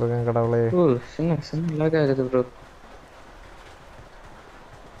பண்ணிட்டு இருக்கேன் கடவுளே. சின்ன லாக் ஆகுது ப்ரோ.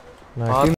 நான்